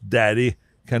daughter's daddy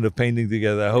kind of painting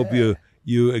together. I hope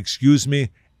you excuse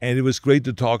me. And it was great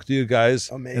to talk to you guys.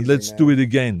 Amazing, and let's do it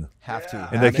again. Have to.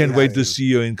 And I can't wait to see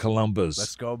you in Columbus.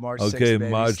 Let's go March 6th, baby.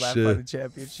 March Slap Fighting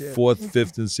Championship. 4th,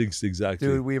 5th, and 6th, exactly.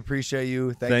 Dude, we appreciate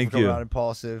you. Thank you for coming on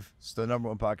Impulsive. It's the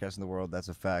 #1 podcast in the world. That's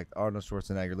a fact. Arnold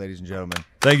Schwarzenegger, ladies and gentlemen.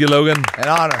 Thank you, Logan. An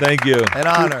honor. Thank you. An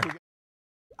honor.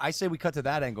 I say we cut to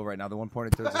that angle right now, the one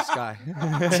pointed towards the sky.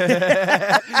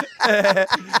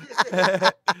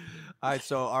 All right,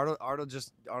 so Arnold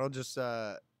just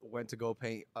went to go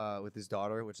paint with his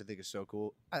daughter, which I think is so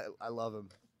cool. I love him.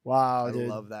 Wow, I dude.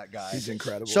 love that guy. He's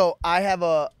incredible. So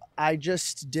I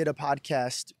just did a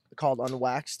podcast called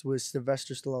Unwaxed with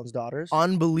Sylvester Stallone's daughters.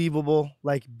 Unbelievable,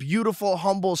 like beautiful,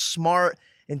 humble, smart,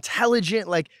 intelligent,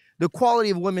 like the quality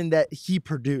of women that he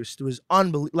produced was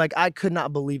unbelievable. Like I could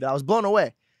not believe it. I was blown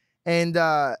away. And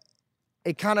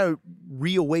it kind of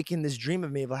reawakened this dream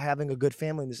of me of having a good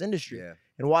family in this industry. Yeah.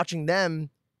 And watching them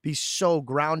be so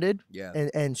grounded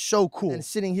and so cool. And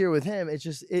sitting here with him, it's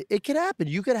just, it could happen.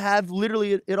 You could have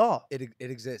literally it all. It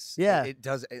exists. Yeah. It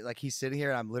does. Like he's sitting here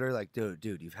and I'm literally like, dude,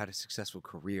 you've had a successful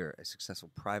career, a successful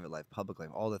private life, public life,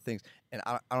 all the things. And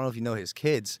I don't know if you know his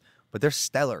kids, but they're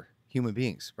stellar human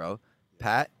beings, bro.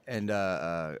 Pat and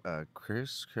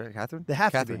Catherine? They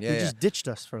have Catherine, to be. He just ditched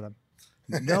us for them.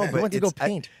 No, but he went to go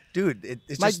paint. Dude,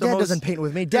 it's my just dad the most... doesn't paint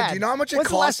with me. Dad, do you know how much it when's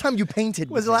costs? the last time you painted?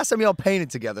 When's the last time y'all painted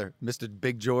together, Mr.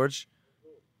 Big George?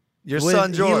 Your With-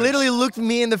 son George. He literally looked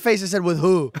me in the face and said, "With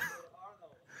who?"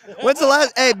 When's the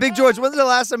last? Hey, Big George. When's the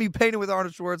last time you painted with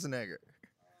Arnold Schwarzenegger?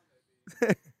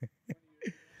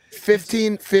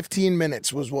 15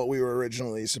 minutes was what we were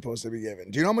originally supposed to be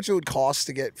given. Do you know how much it would cost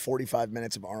to get 45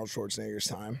 minutes of Arnold Schwarzenegger's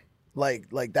time? Like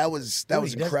that was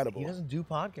incredible. He doesn't do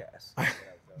podcasts.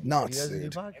 Nuts, He doesn't do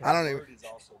dude. podcasts. I don't even. He's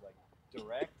also like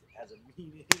direct, has a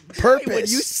meaning. Purpose. When you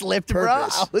slipped, bro,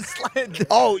 I was like,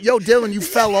 Oh, yo, Dylan, you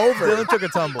fell over. Dylan took a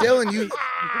tumble. Dylan, you.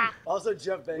 Also,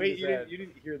 Jeff banged Wait, his head. You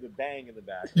didn't hear the bang in the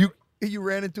back. You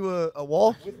ran into a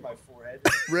wall? With my forehead.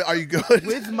 Are you good?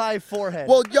 with my forehead.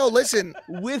 Well, yo, listen.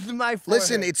 with my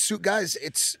forehead. Listen, guys,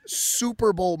 it's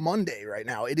Super Bowl Monday right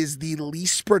now. It is the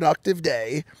least productive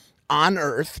day on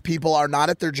earth. People are not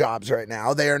at their jobs right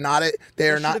now. They are not at. They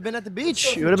are should not. have been at the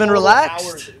beach. You would have been Total relaxed.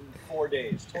 Hours in 4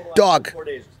 days. Total Dog. Hours in 4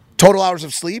 days. Total hours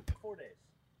of sleep. 4 days.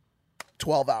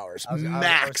 12 hours I was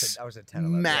max. I was at 10,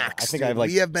 11. Max. I think dude. I have like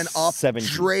we have been up 70.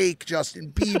 Drake,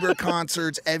 Justin Bieber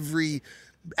concerts, every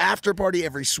after party,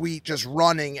 every suite just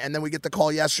running. And then we get the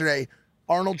call yesterday,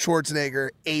 Arnold Schwarzenegger,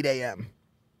 8 a.m.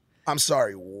 I'm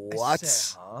sorry,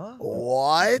 what?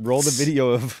 What? Roll the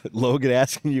video of Logan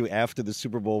asking you after the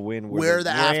Super Bowl win. Where are the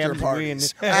after Rams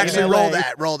parties? win Actually, in roll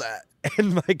LA. that.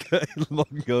 And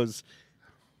Logan goes,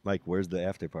 Mike, where's the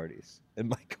after parties? And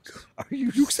Mike goes, are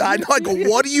you I know, I go,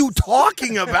 what are you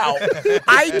talking about?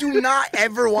 I do not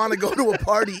ever want to go to a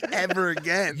party ever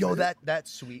again. Yo, that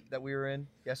suite that we were in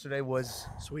yesterday was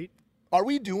Sweet. Are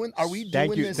we doing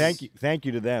this? Thank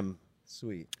you to them.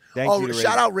 sweet. Thank you to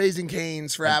shout Ray. out Raising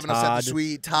Cane's for And having us at the Todd.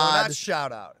 suite. No, Todd. not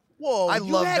shout out. Whoa, I you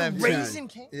love had them too. Raisin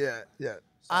Cane? Yeah.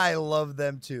 I love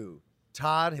them too.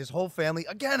 Todd, his whole family.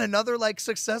 Again, another like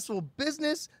successful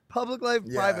business, public life,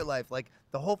 Yeah. private life. Like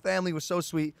the whole family was so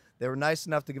sweet. They were nice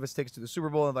enough to give us tickets to the Super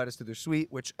Bowl, invite us to their suite,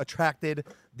 which attracted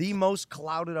the most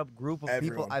clouded up group of people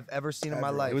Everyone. I've ever seen in my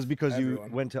life. It was because Everyone.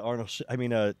 you went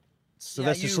to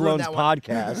Sylvester you ruined Stallone's that one.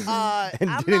 podcast and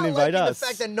I'm didn't not invite liking us. the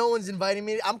fact that no one's inviting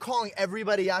me. I'm calling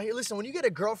everybody out here. Listen, when you get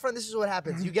a girlfriend, this is what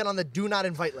happens. You get on the do not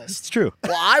invite list. It's true.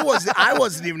 Well, I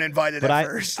wasn't even invited But at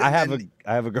first. I and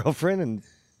have a girlfriend and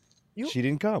You- she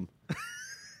didn't come.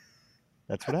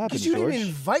 That's what happens, Because you George. didn't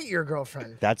even invite your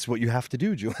girlfriend. That's what you have to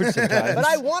do, George. Sometimes. But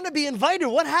I want to be invited.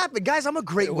 What happened? Guys, I'm a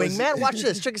great wingman. Watch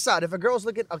this. Check this out. If a girl's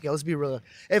looking, okay, let's be real.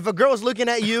 If a girl's looking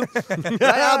at you, right,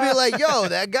 I'll be like, yo,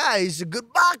 that guy is a good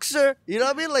boxer. You know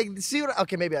what I mean? Like, see what,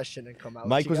 okay, maybe I shouldn't come out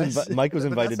Mike with was you guys. Mike was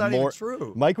But that's invited not even more.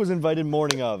 true. Mike was invited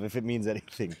morning of, if it means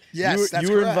anything. Yes, that's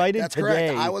you were correct. invited That's correct.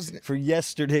 today I wasn't- for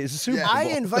yesterday's Super Yeah. Bowl. I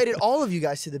invited all of you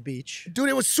guys to the beach. Dude,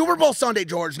 it was Super Bowl Sunday,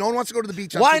 George. No one wants to go to the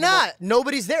beach. On Why Super Bowl. not?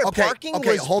 Nobody's there. Okay, Parking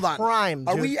okay, was hold on. prime,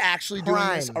 Are dude. we actually doing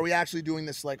this? Prime. Are we actually doing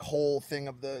this like whole thing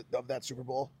of that Super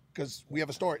Bowl? Because we have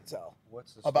a story to tell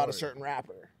What's the about a story? certain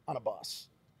rapper on a bus.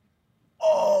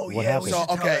 Oh, What yeah. happened? We So, should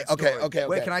tell okay, that okay, story. okay,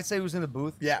 Wait, okay. can I say who's in the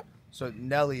booth? Yeah. So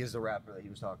Nelly is the rapper that he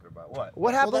was talking about. What?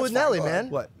 What happened that's with fine. Nelly, Go ahead.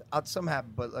 man? What? Something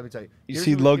happened, but let me tell you. You Here's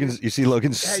see who- Logan's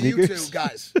Hey, sneakers? you two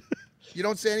guys. You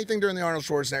don't say anything during the Arnold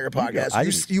Schwarzenegger podcast. I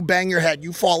You, didn't. you bang your head.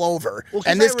 You fall over. Well, 'cause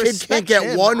and this I kid can't respect get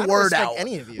him. I one don't word respect out.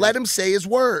 any of you. Let him say his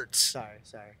words. Sorry.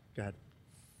 Go ahead.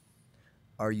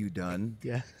 Are you done?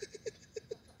 Yeah.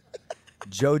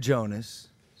 Joe Jonas,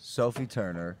 Sophie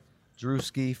Turner,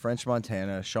 Drewski, French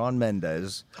Montana, Shawn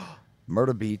Mendes,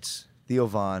 Murda Beats, Theo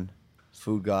Von,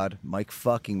 Food God, Mike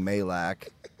fucking Malak,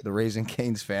 the Raising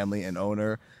Cane's family and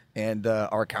owner, and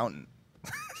our accountant.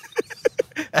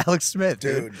 Alex Smith,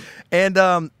 dude. And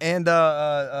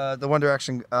the One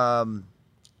Direction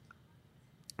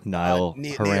Nile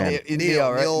Haran.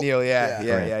 Neil,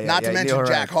 yeah. Not to mention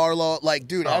Jack Harlow. Like,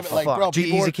 dude, bro,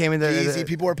 G-Eazy came in there. G-Eazy,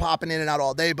 people were popping in and out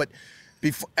all day, but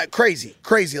crazy.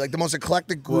 Like the most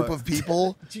eclectic group of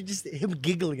people. Just him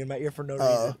giggling in my ear for no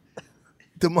reason.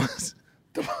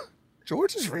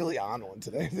 George is really on one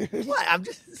today. What? I'm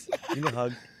just. You need a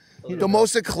hug. The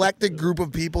most eclectic group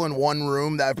of people in one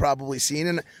room that I've probably seen,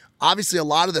 and obviously a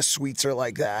lot of the suites are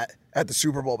like that at the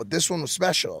Super Bowl, but this one was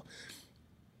special.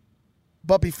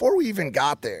 But before we even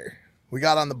got there, we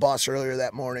got on the bus earlier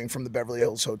that morning from the Beverly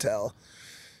Hills Hotel,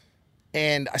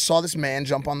 and I saw this man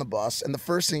jump on the bus, and the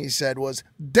first thing he said was,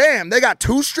 "Damn, they got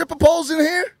 2 stripper poles in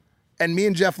here?" And me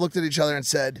and Jeff looked at each other and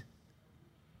said,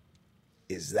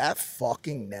 "Is that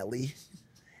fucking Nelly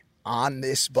on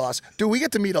this bus?" Dude, we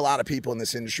get to meet a lot of people in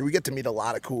this industry. We get to meet a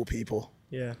lot of cool people.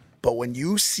 Yeah. But when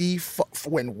you see,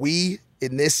 when we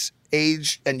in this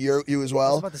age, and you as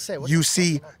well, you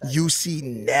see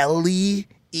Nelly,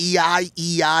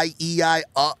 E-I-E-I-E-I,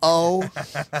 uh-oh.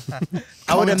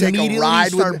 I would immediately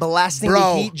start blasting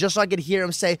the heat just so I could hear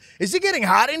him say, "Is it getting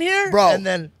hot in here?" Bro. And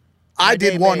then I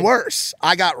did one worse.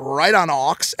 I got right on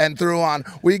aux and threw on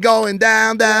 "We Going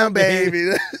Down, Down,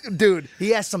 Baby." Dude.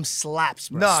 He has some slaps,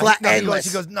 bro. He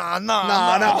goes, nah.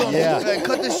 Yeah.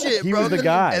 Cut the shit, He bro. was the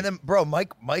guy. And then, bro,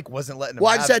 Mike wasn't letting him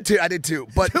Well, have I said 2. I did 2.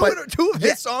 But two of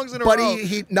his songs in a but row.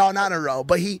 no, not in a row.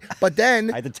 But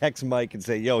then I had to text Mike and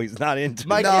say, "Yo, he's not into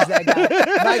Mike it." is that guy.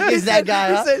 Mike is that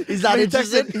guy. Huh? He's not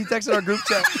interested. He texted our group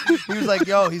chat. He was like,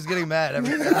 "Yo, he's getting mad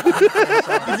every time."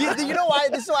 You know why?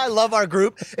 This is why I love our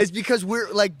group. Is because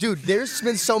we're like, dude, there's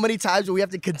been so many times where we have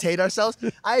to contain ourselves.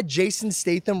 I had Jason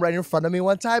Statham right in front of me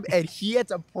one time, and he had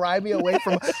to pry me away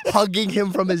from hugging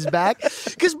him from his back.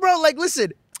 Because, bro, like,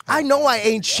 listen, I know I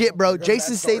ain't shit, bro.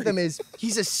 Jason Statham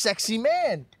he's a sexy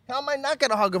man. How am I not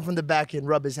going to hug him from the back and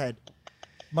rub his head?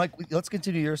 Mike, let's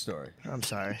continue your story. I'm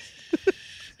sorry.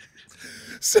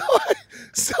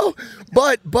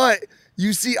 But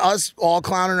you see us all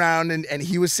clowning around, and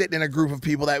he was sitting in a group of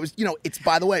people that was, it's,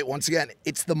 by the way, once again,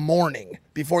 it's the morning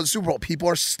before the Super Bowl. People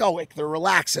are stoic. They're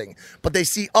relaxing. But they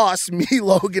see us, me,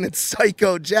 Logan, and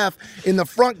Psycho Jeff in the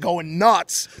front going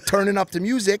nuts, turning up the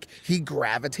music. He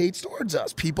gravitates towards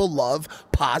us. People love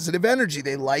positive energy.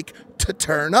 They like to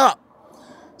turn up.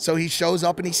 So he shows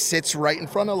up and he sits right in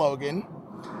front of Logan,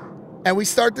 and we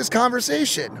start this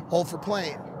conversation. Hold for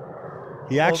plane.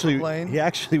 He actually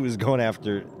was going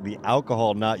after the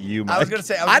alcohol, not you, Mike. I was gonna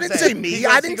say. I didn't say me.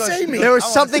 I didn't say me. There was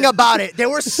something about it. There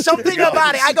was something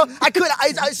about it.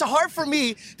 It's hard for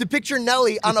me to picture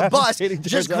Nelly on a bus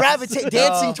just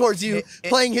dancing towards you,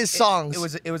 playing his songs.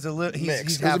 It was a little. He's It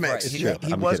was a half mix. right.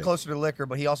 He was closer to liquor,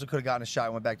 but he also could have gotten a shot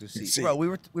and went back to his seat. Bro, we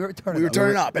were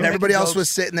turning up. And everybody else was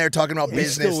sitting there talking about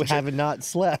business. Still having not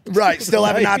slept. Right, still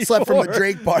having not slept from the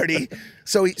Drake party.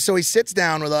 So he sits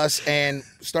down with us and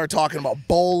start talking about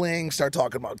bowling, start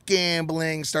talking about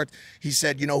gambling, he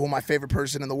said, "You know who my favorite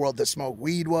person in the world to smoke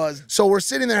weed was?" So we're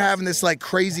sitting there having this like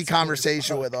crazy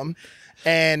conversation with him,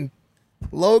 and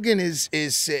Logan is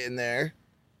sitting there,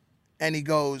 and he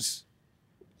goes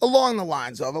along the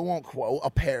lines of, I won't quote, a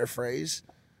paraphrase.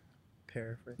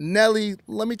 Nelly,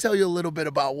 let me tell you a little bit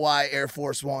about why Air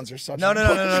Force Ones are such No.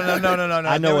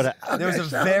 I know what there was a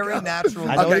very natural.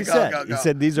 I know what he said. Go. He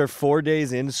said these are 4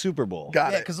 days into Super Bowl.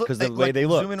 Got it. Because the way they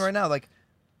look. Zoom in right now, like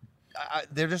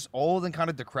they're just old and kind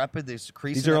of decrepit. They're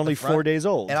These are only 4 days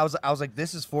old. And I was like,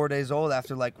 this is 4 days old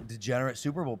after like degenerate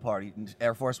Super Bowl party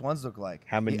Air Force Ones look like.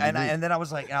 How many? And then I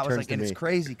was like, and it's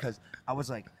crazy because I was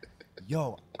like,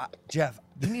 yo, Jeff,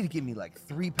 you need to give me like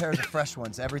 3 pairs of fresh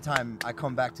ones every time I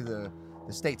come back to the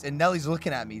States. And Nelly's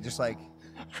looking at me just like,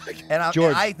 and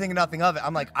I think nothing of it.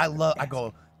 I'm like, I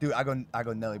go,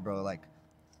 Nelly, bro, like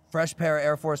fresh pair of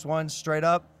Air Force Ones straight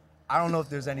up. I don't know if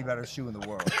there's any better shoe in the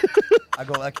world. I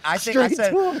go like, I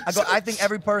think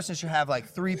every person should have like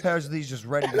 3 pairs of these just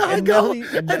ready to go.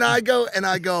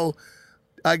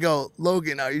 I go,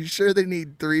 Logan, are you sure they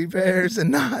need 3 pairs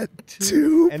and not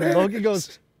 2 and pairs? Logan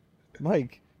goes,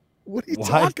 Mike, what are you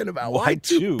talking about? Why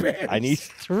 2 pairs? I need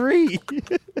 3.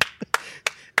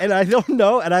 And I don't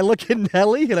know. And I look at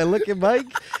Nelly and I look at Mike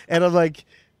and I'm like,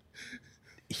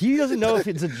 he doesn't know if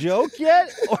it's a joke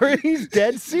yet or he's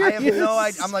dead serious. I have no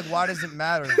idea. I'm like, why does it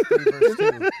matter? 3 versus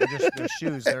 2. They're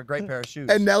shoes. They're a great pair of shoes.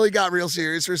 And Nelly got real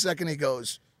serious for a second. He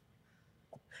goes,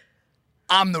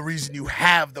 I'm the reason you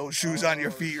have those shoes on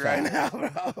your feet right now,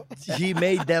 bro. He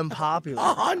made them popular.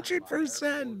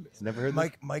 100%. Never heard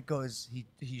Mike goes,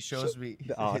 he shows me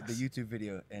the YouTube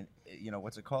video, and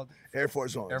what's it called? Air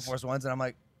Force Ones. Air Force Ones, and I'm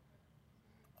like,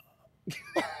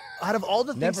 Out of all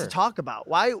the things Never. to talk about,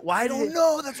 why I don't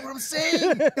know. That's what I'm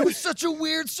saying. It was such a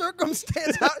weird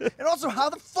circumstance. And also, how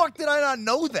the fuck did I not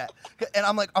know that? And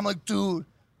I'm like, dude.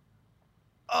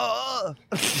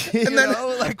 And then,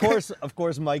 of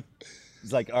course, Mike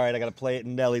is like, all right, I gotta play it,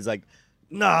 and Nellie's like,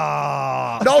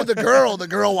 nah. No, the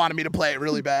girl wanted me to play it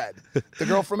really bad. The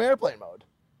girl from Airplane Mode.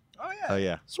 Oh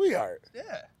yeah. Sweetheart.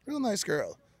 Yeah. Real nice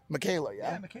girl. Michaela,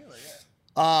 yeah? Yeah, Michaela,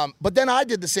 yeah. But then I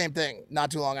did the same thing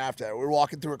not too long after that. We were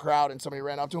walking through a crowd and somebody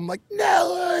ran up to him like,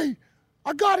 Nelly,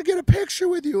 I gotta get a picture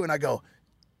with you. And I go,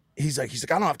 he's like,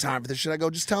 I don't have time for this shit. I go,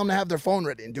 just tell them to have their phone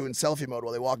ready and do it in selfie mode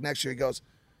while they walk next to you. He goes,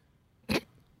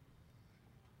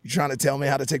 you trying to tell me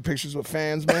how to take pictures with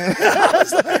fans, man? I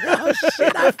was like, oh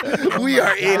shit, we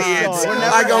are idiots.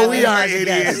 I go, we are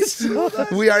idiots.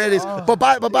 We are idiots. But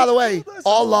by the way,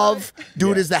 all love,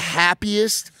 dude is the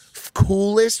happiest,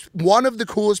 coolest, one of the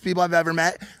coolest people I've ever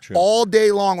met. True. All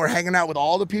day long, we're hanging out with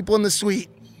all the people in the suite.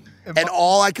 And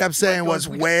all I kept saying was,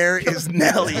 where is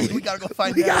Nelly? We gotta go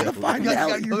find We Nelly. gotta find We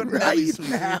Nelly go to right Nelly's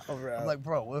suite. now, bro. I'm like,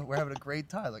 bro, we're having a great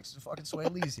time. Like, fucking Sway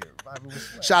Lee's here.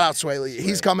 Shout out Sway Lee.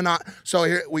 He's coming on. So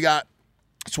here we got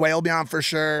Sway will be on for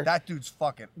sure. That dude's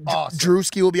fucking awesome.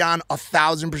 Drewski will be on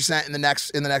 1,000% in the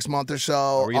next month or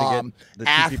so. Are we gonna get the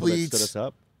two people that stood us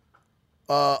up?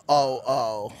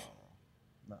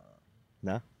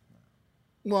 No.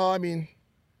 Well, I mean,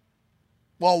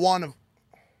 one of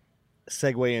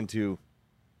Segue into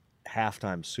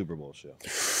halftime Super Bowl show.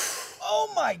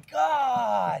 Oh my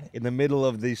God! In the middle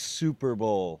of the Super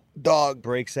Bowl, dog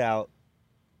breaks out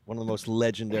one of the most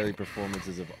legendary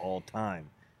performances of all time.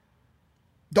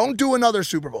 Don't do another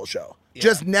Super Bowl show. Yeah.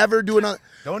 Just never do another.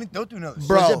 Don't do another.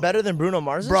 Bro, was it better than Bruno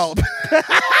Mars? Bro,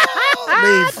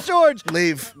 leave, George.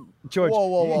 Leave. George.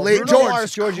 Whoa. Leave. Bruno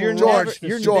Mars, George, you're George.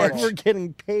 never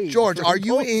getting paid. George, are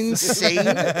you insane?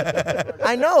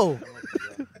 I know.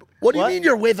 What do you mean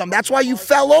you're with him? That's why you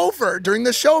fell over during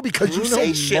the show, because you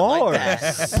say shit like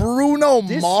that. Bruno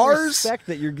Mars? Disrespect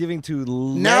that you're giving to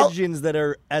legends that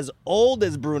are as old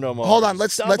as Bruno Mars. Hold on,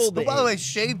 let's. By the way,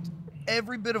 shaped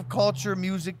every bit of culture,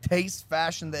 music, taste,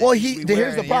 fashion that.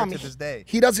 Here's the problem. To this day.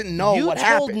 He doesn't know what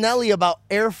happened. You told Nelly about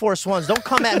Air Force Ones. Don't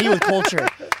come at me with culture.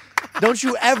 Don't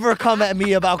you ever come at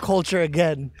me about culture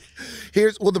again.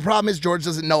 The problem is George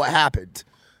doesn't know what happened.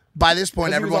 By this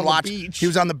point, everyone watched. He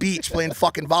was on the beach playing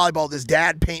fucking volleyball with his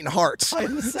dad, painting hearts. By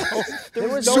himself.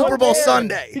 Super Bowl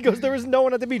Sunday. He goes, there was no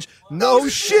one at the beach. No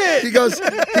shit. He goes,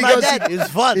 it was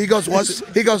fun. He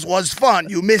goes, was fun.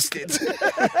 You missed it.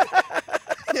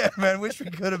 Yeah, man. Wish we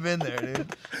could have been there,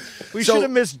 dude. We should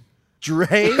have missed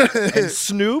Dre and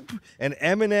Snoop and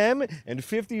Eminem and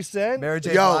 50 Cent. Mary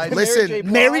J. Blige.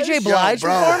 Listen, Mary J. Blige,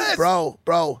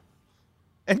 bro.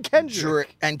 And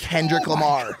Kendrick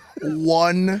Lamar.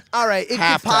 One. All right, it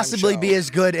could possibly be as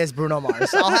good as Bruno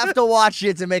Mars. I'll have to watch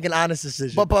it to make an honest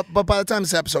decision. But by the time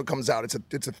this episode comes out, it's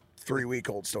a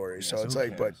 3-week-old story. So it's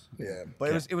like, but yeah.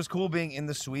 But it was cool being in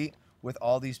the suite with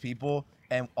all these people,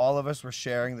 and all of us were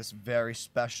sharing this very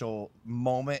special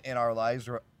moment in our lives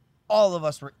where all of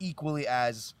us were equally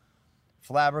as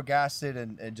flabbergasted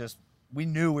and just we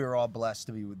knew we were all blessed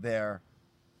to be there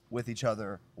with each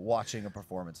other watching a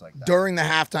performance like that. During the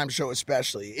halftime show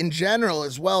especially. In general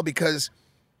as well, because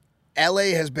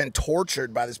LA has been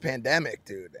tortured by this pandemic,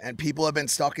 dude. And people have been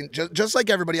stuck in, just like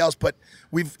everybody else, but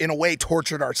we've, in a way,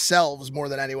 tortured ourselves more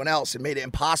than anyone else. It made it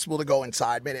impossible to go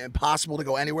inside, made it impossible to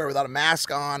go anywhere without a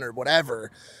mask on or whatever.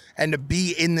 And to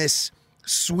be in this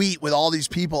suite with all these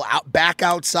people back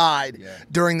outside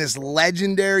during this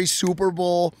legendary Super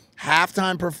Bowl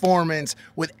halftime performance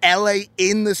with LA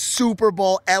in the Super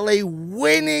Bowl, LA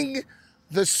winning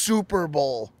the Super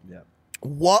Bowl. Yeah.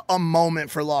 What a moment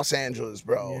for Los Angeles,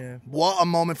 bro. Yeah. What a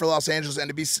moment for Los Angeles, and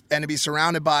to be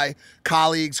surrounded by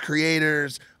colleagues,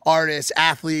 creators, artists,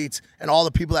 athletes, and all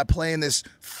the people that play in this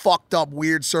fucked up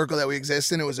weird circle that we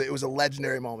exist in. It was a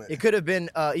legendary moment. It could have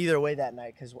been either way that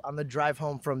night, because on the drive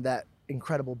home from that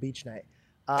incredible beach night,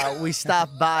 we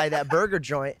stopped by that burger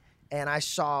joint, and I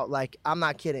saw, like, I'm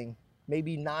not kidding,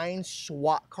 maybe 9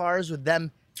 SWAT cars with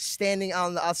them standing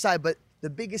on the outside, but the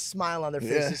biggest smile on their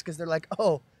faces because they're like,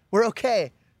 oh, we're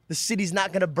okay. The city's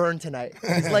not gonna burn tonight.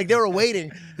 It's like they were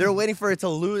waiting for it to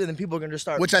loot, and then people are gonna just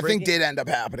start. Which I think did end up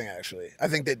happening. Actually, I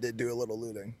think they did do a little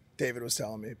looting. David was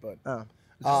telling me, but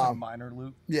a minor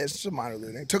loot. Yeah, it's just a minor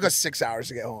looting. It took us 6 hours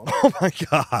to get home. Oh my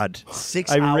God!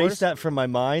 6 I hours. erased that from my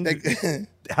mind.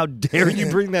 How dare you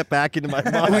bring that back into my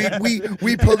mind?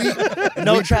 we police.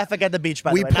 No traffic at the beach,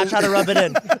 by the way. Not trying to rub it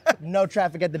in. No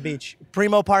traffic at the beach.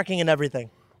 Primo parking and everything.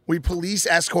 We police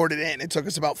escorted in. It took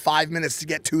us about 5 minutes to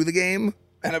get to the game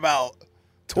and about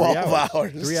 12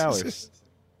 hours. 3 hours.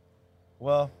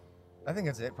 Well, I think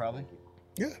that's it, probably.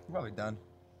 Yeah. Probably done.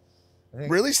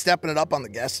 Really stepping it up on the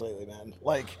guests lately, man.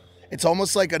 Like, it's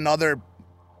almost like another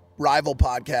rival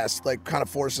podcast, like, kind of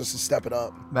forced us to step it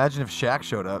up. Imagine if Shaq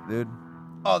showed up, dude.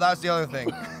 Oh, that was the other thing.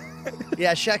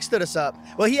 Yeah, Shaq stood us up.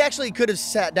 Well, he actually could have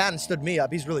sat down and stood me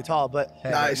up. He's really tall, but Hey,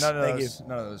 nice. None of Thank those.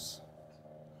 None of those.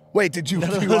 Wait, do you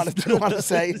want to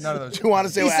say? None of those. Do you want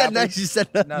to say he what said happened? nice. He said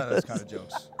nice. None of those kind of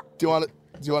jokes. Do you want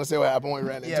to say what happened when we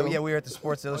ran into him? Yeah, we were at the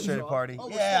Sports Illustrated party.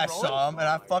 Yeah, I saw him and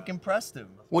I fucking pressed him.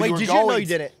 Well, Wait, were did you? No, going you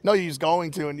didn't. No, you was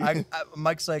going to, and you.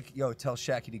 Mike's like, yo, tell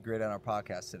Shaq he did great on our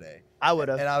podcast today. I would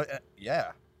have. And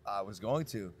I was going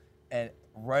to. And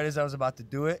right as I was about to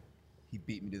do it, he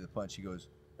beat me to the punch. He goes,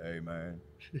 hey, man,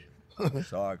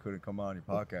 sorry I couldn't come on your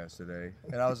podcast today.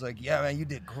 And I was like, yeah, man, you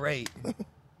did great.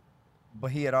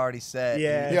 But he had already said.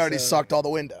 Yeah. He already sucked all the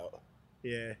wind out.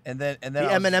 Yeah. And then He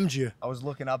M&M'd you. I was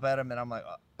looking up at him and I'm like,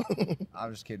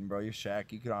 I'm just kidding, bro. You're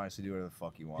Shaq. You can honestly do whatever the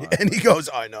fuck you want. And he goes,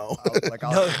 I know. I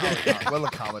was like, we'll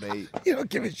accommodate. You don't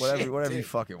give a shit. Whatever you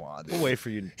fucking want. Dude. We'll wait for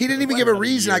you. He didn't even give a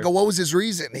reason. I go, what was his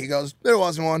reason? He goes, there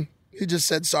wasn't one. He just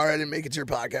said, sorry, I didn't make it to your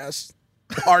podcast.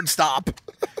 Hard stop.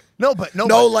 No,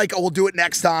 like, oh, we'll do it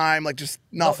next time. Like, just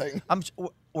nothing.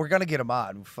 We're gonna get him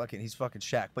on. He's fucking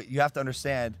Shaq. But you have to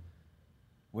understand,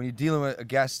 when you're dealing with a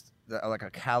guest like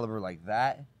a caliber like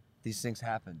that, these things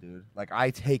happen, dude. Like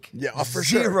I take for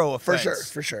zero sure.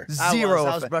 offense. For sure. Zero.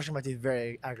 I was brushing my teeth,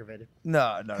 very aggravated. No.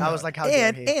 I was like, how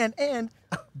dare he? And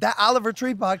that Oliver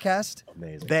Tree podcast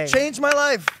Amazing. changed my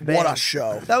life. What a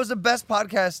show. That was the best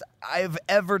podcast I've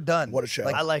ever done. What a show.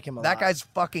 I like him a lot. That guy's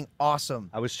fucking awesome.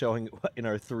 I was showing in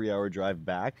our 3-hour drive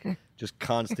back just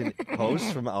constant posts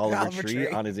from Oliver Tree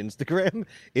on his Instagram.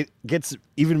 It gets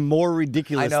even more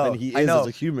ridiculous than he is as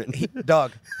a human.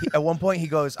 At one point he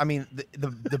goes, I mean,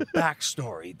 the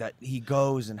backstory that he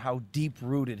goes and how deep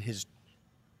rooted his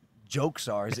jokes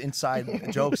are, his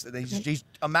inside jokes. He's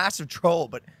a massive troll,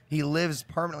 but he lives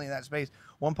permanently in that space.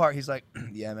 One part he's like,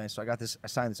 yeah, man, so I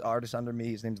signed this artist under me.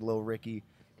 His name's Lil Ricky.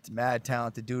 It's a mad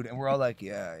talented dude. And we're all like,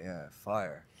 yeah,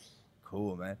 fire.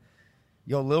 Cool, man.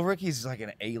 Yo, Lil Ricky's like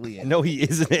an alien. No, he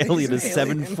is an alien, a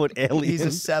 7-foot alien. He's a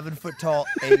 7-foot tall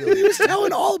alien. He was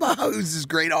telling all about how he was this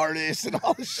great artist and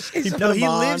all this shit. He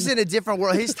lives in a different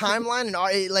world. His timeline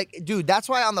and like, dude, that's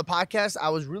why on the podcast I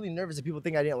was really nervous that people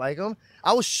think I didn't like him.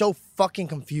 I was so fucking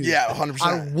confused. Yeah, 100%.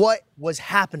 On what was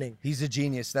happening. He's a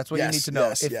genius. That's what you need to know.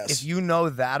 Yes, if you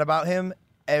know that about him,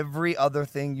 every other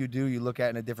thing you do, you look at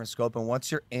in a different scope. And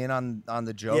once you're in on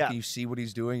the joke and you see what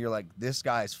he's doing, you're like, this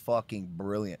guy's fucking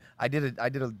brilliant. I did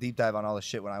a deep dive on all the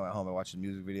shit when I went home. I watched the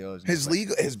music videos.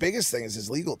 His biggest thing is his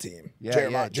legal team.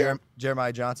 Jeremiah Johnson.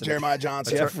 Jeremiah Johnson. Jeremiah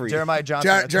Johnson.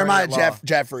 Jeremiah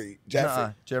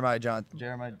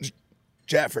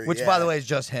Jeffrey. Which, by the way, is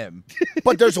just him.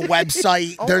 But there's a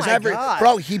website. There's God.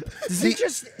 Bro, his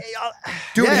dedication.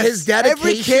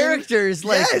 Every character is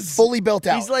like fully built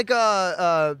out. He's like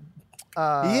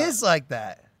he is like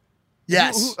that.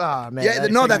 Yes. Man,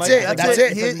 that's it. That's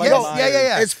it.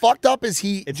 Yeah. As fucked up as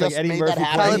he It's just like Eddie made Murphy that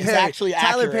happen. He's actually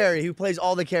Tyler accurate. Perry, who plays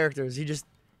all the characters. He just,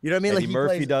 you know what I mean? Eddie like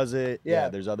Murphy does it. Yeah. Yeah,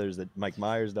 there's others that Mike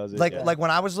Myers does it. Like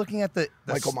when I was looking at the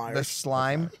Michael Myers. the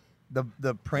slime,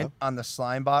 the print on the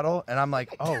slime bottle, and I'm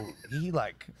like, oh, he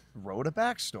like wrote a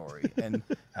backstory and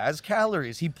has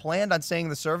calories. He planned on saying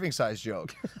the serving size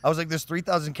joke. I was like, there's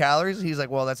 3,000 calories. He's like,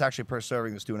 well, that's actually per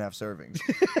serving. There's 2.5 servings.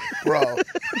 Bro.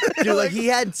 Dude, like he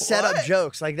had set up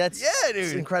jokes. Like that's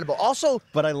dude. incredible. Also,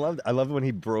 But I loved when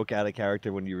he broke out of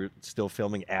character when you were still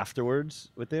filming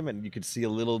afterwards with him, and you could see a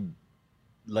little,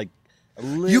 like,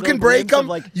 You can break glimpse of, them.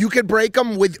 like, You can break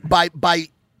them with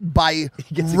by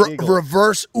gets a giggle.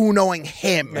 reverse unoing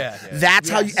him. Yeah. That's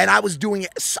how you, and I was doing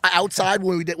it outside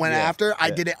when we went after.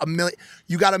 I did it a million.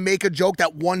 You got to make a joke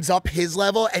that one's up his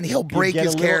level and he'll break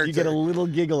his character. You get a little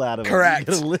giggle out of it. Correct.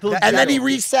 You get a little and then he giggle.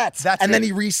 resets. Then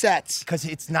he resets. Because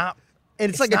it's not. and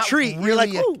it's like a not treat. Really You're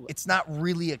like, ooh. it's not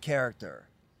really a character.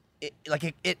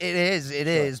 It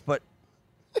is, but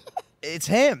it's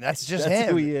him. That's just That's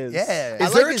him. who he is. Yeah. Is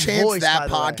I there like a his chance voice, that by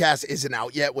the way. podcast isn't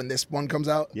out yet when this one comes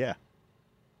out? Yeah.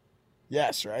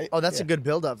 Yes, right? Oh, that's a good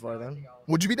build-up for them.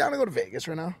 Would you be down to go to Vegas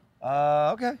right now?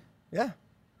 Okay. Yeah.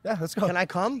 Yeah. Let's go. Can I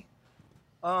come?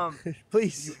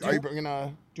 Please. Are you bringing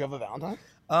do you have a Valentine?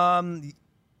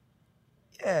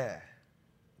 Yeah.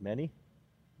 Many?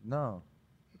 No.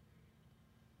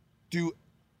 Do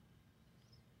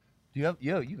you have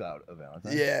you got a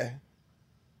Valentine? Yeah.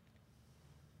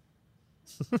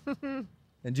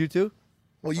 And you too?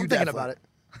 Well, you I'm thinking definitely- about it.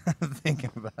 I'm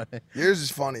thinking about it. Yours is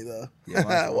funny though. Yeah,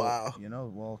 well,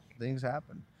 Wow. Things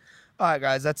happen. All right,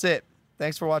 guys, that's it.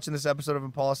 Thanks for watching this episode of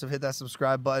Impulsive. Hit that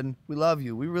subscribe button. We love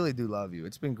you. We really do love you.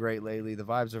 It's been great lately. The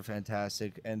vibes are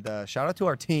fantastic. And shout out to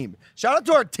our team. Shout out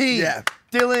to our team. Yeah.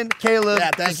 Dylan, Caleb, Yeah,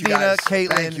 thank you, Christina, guys.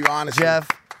 Caitlin, Thank you, honestly. Jeff,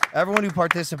 everyone who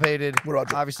participated. What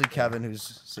about Obviously, Kevin,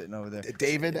 who's sitting over there.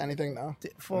 David? Anything? No.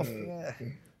 Yeah.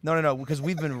 No, because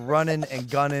we've been running and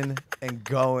gunning and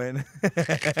going.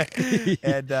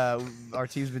 And our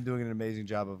team's been doing an amazing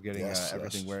job of getting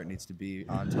everything where it needs to be,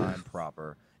 on time,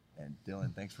 proper. And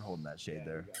Dylan, thanks for holding that shade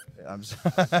there. I'm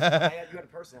sorry. You had a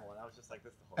personal one. I was just like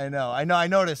this the whole I know. I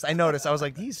noticed. I was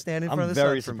like, he's standing in front of the sun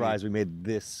very for me. surprised we made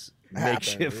this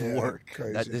makeshift work.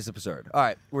 Crazy. That is absurd. All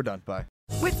right, we're done. Bye.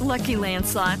 With Lucky Land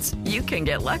Slots, you can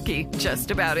get lucky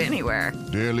just about anywhere.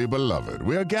 Dearly beloved,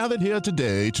 we are gathered here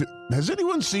today to... Has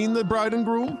anyone seen the bride and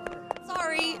groom?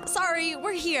 Sorry,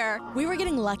 we're here. We were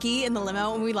getting lucky in the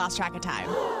limo and we lost track of time.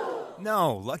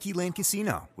 No, Lucky Land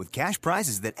Casino, with cash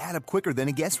prizes that add up quicker than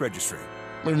a guest registry.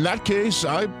 In that case,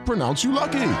 I pronounce you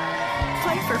lucky.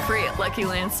 Play for free at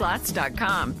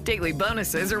LuckyLandSlots.com. Daily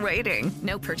bonuses are waiting.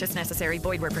 No purchase necessary.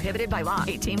 Void where prohibited by law.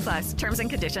 18+. Terms and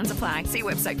conditions apply. See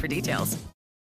website for details.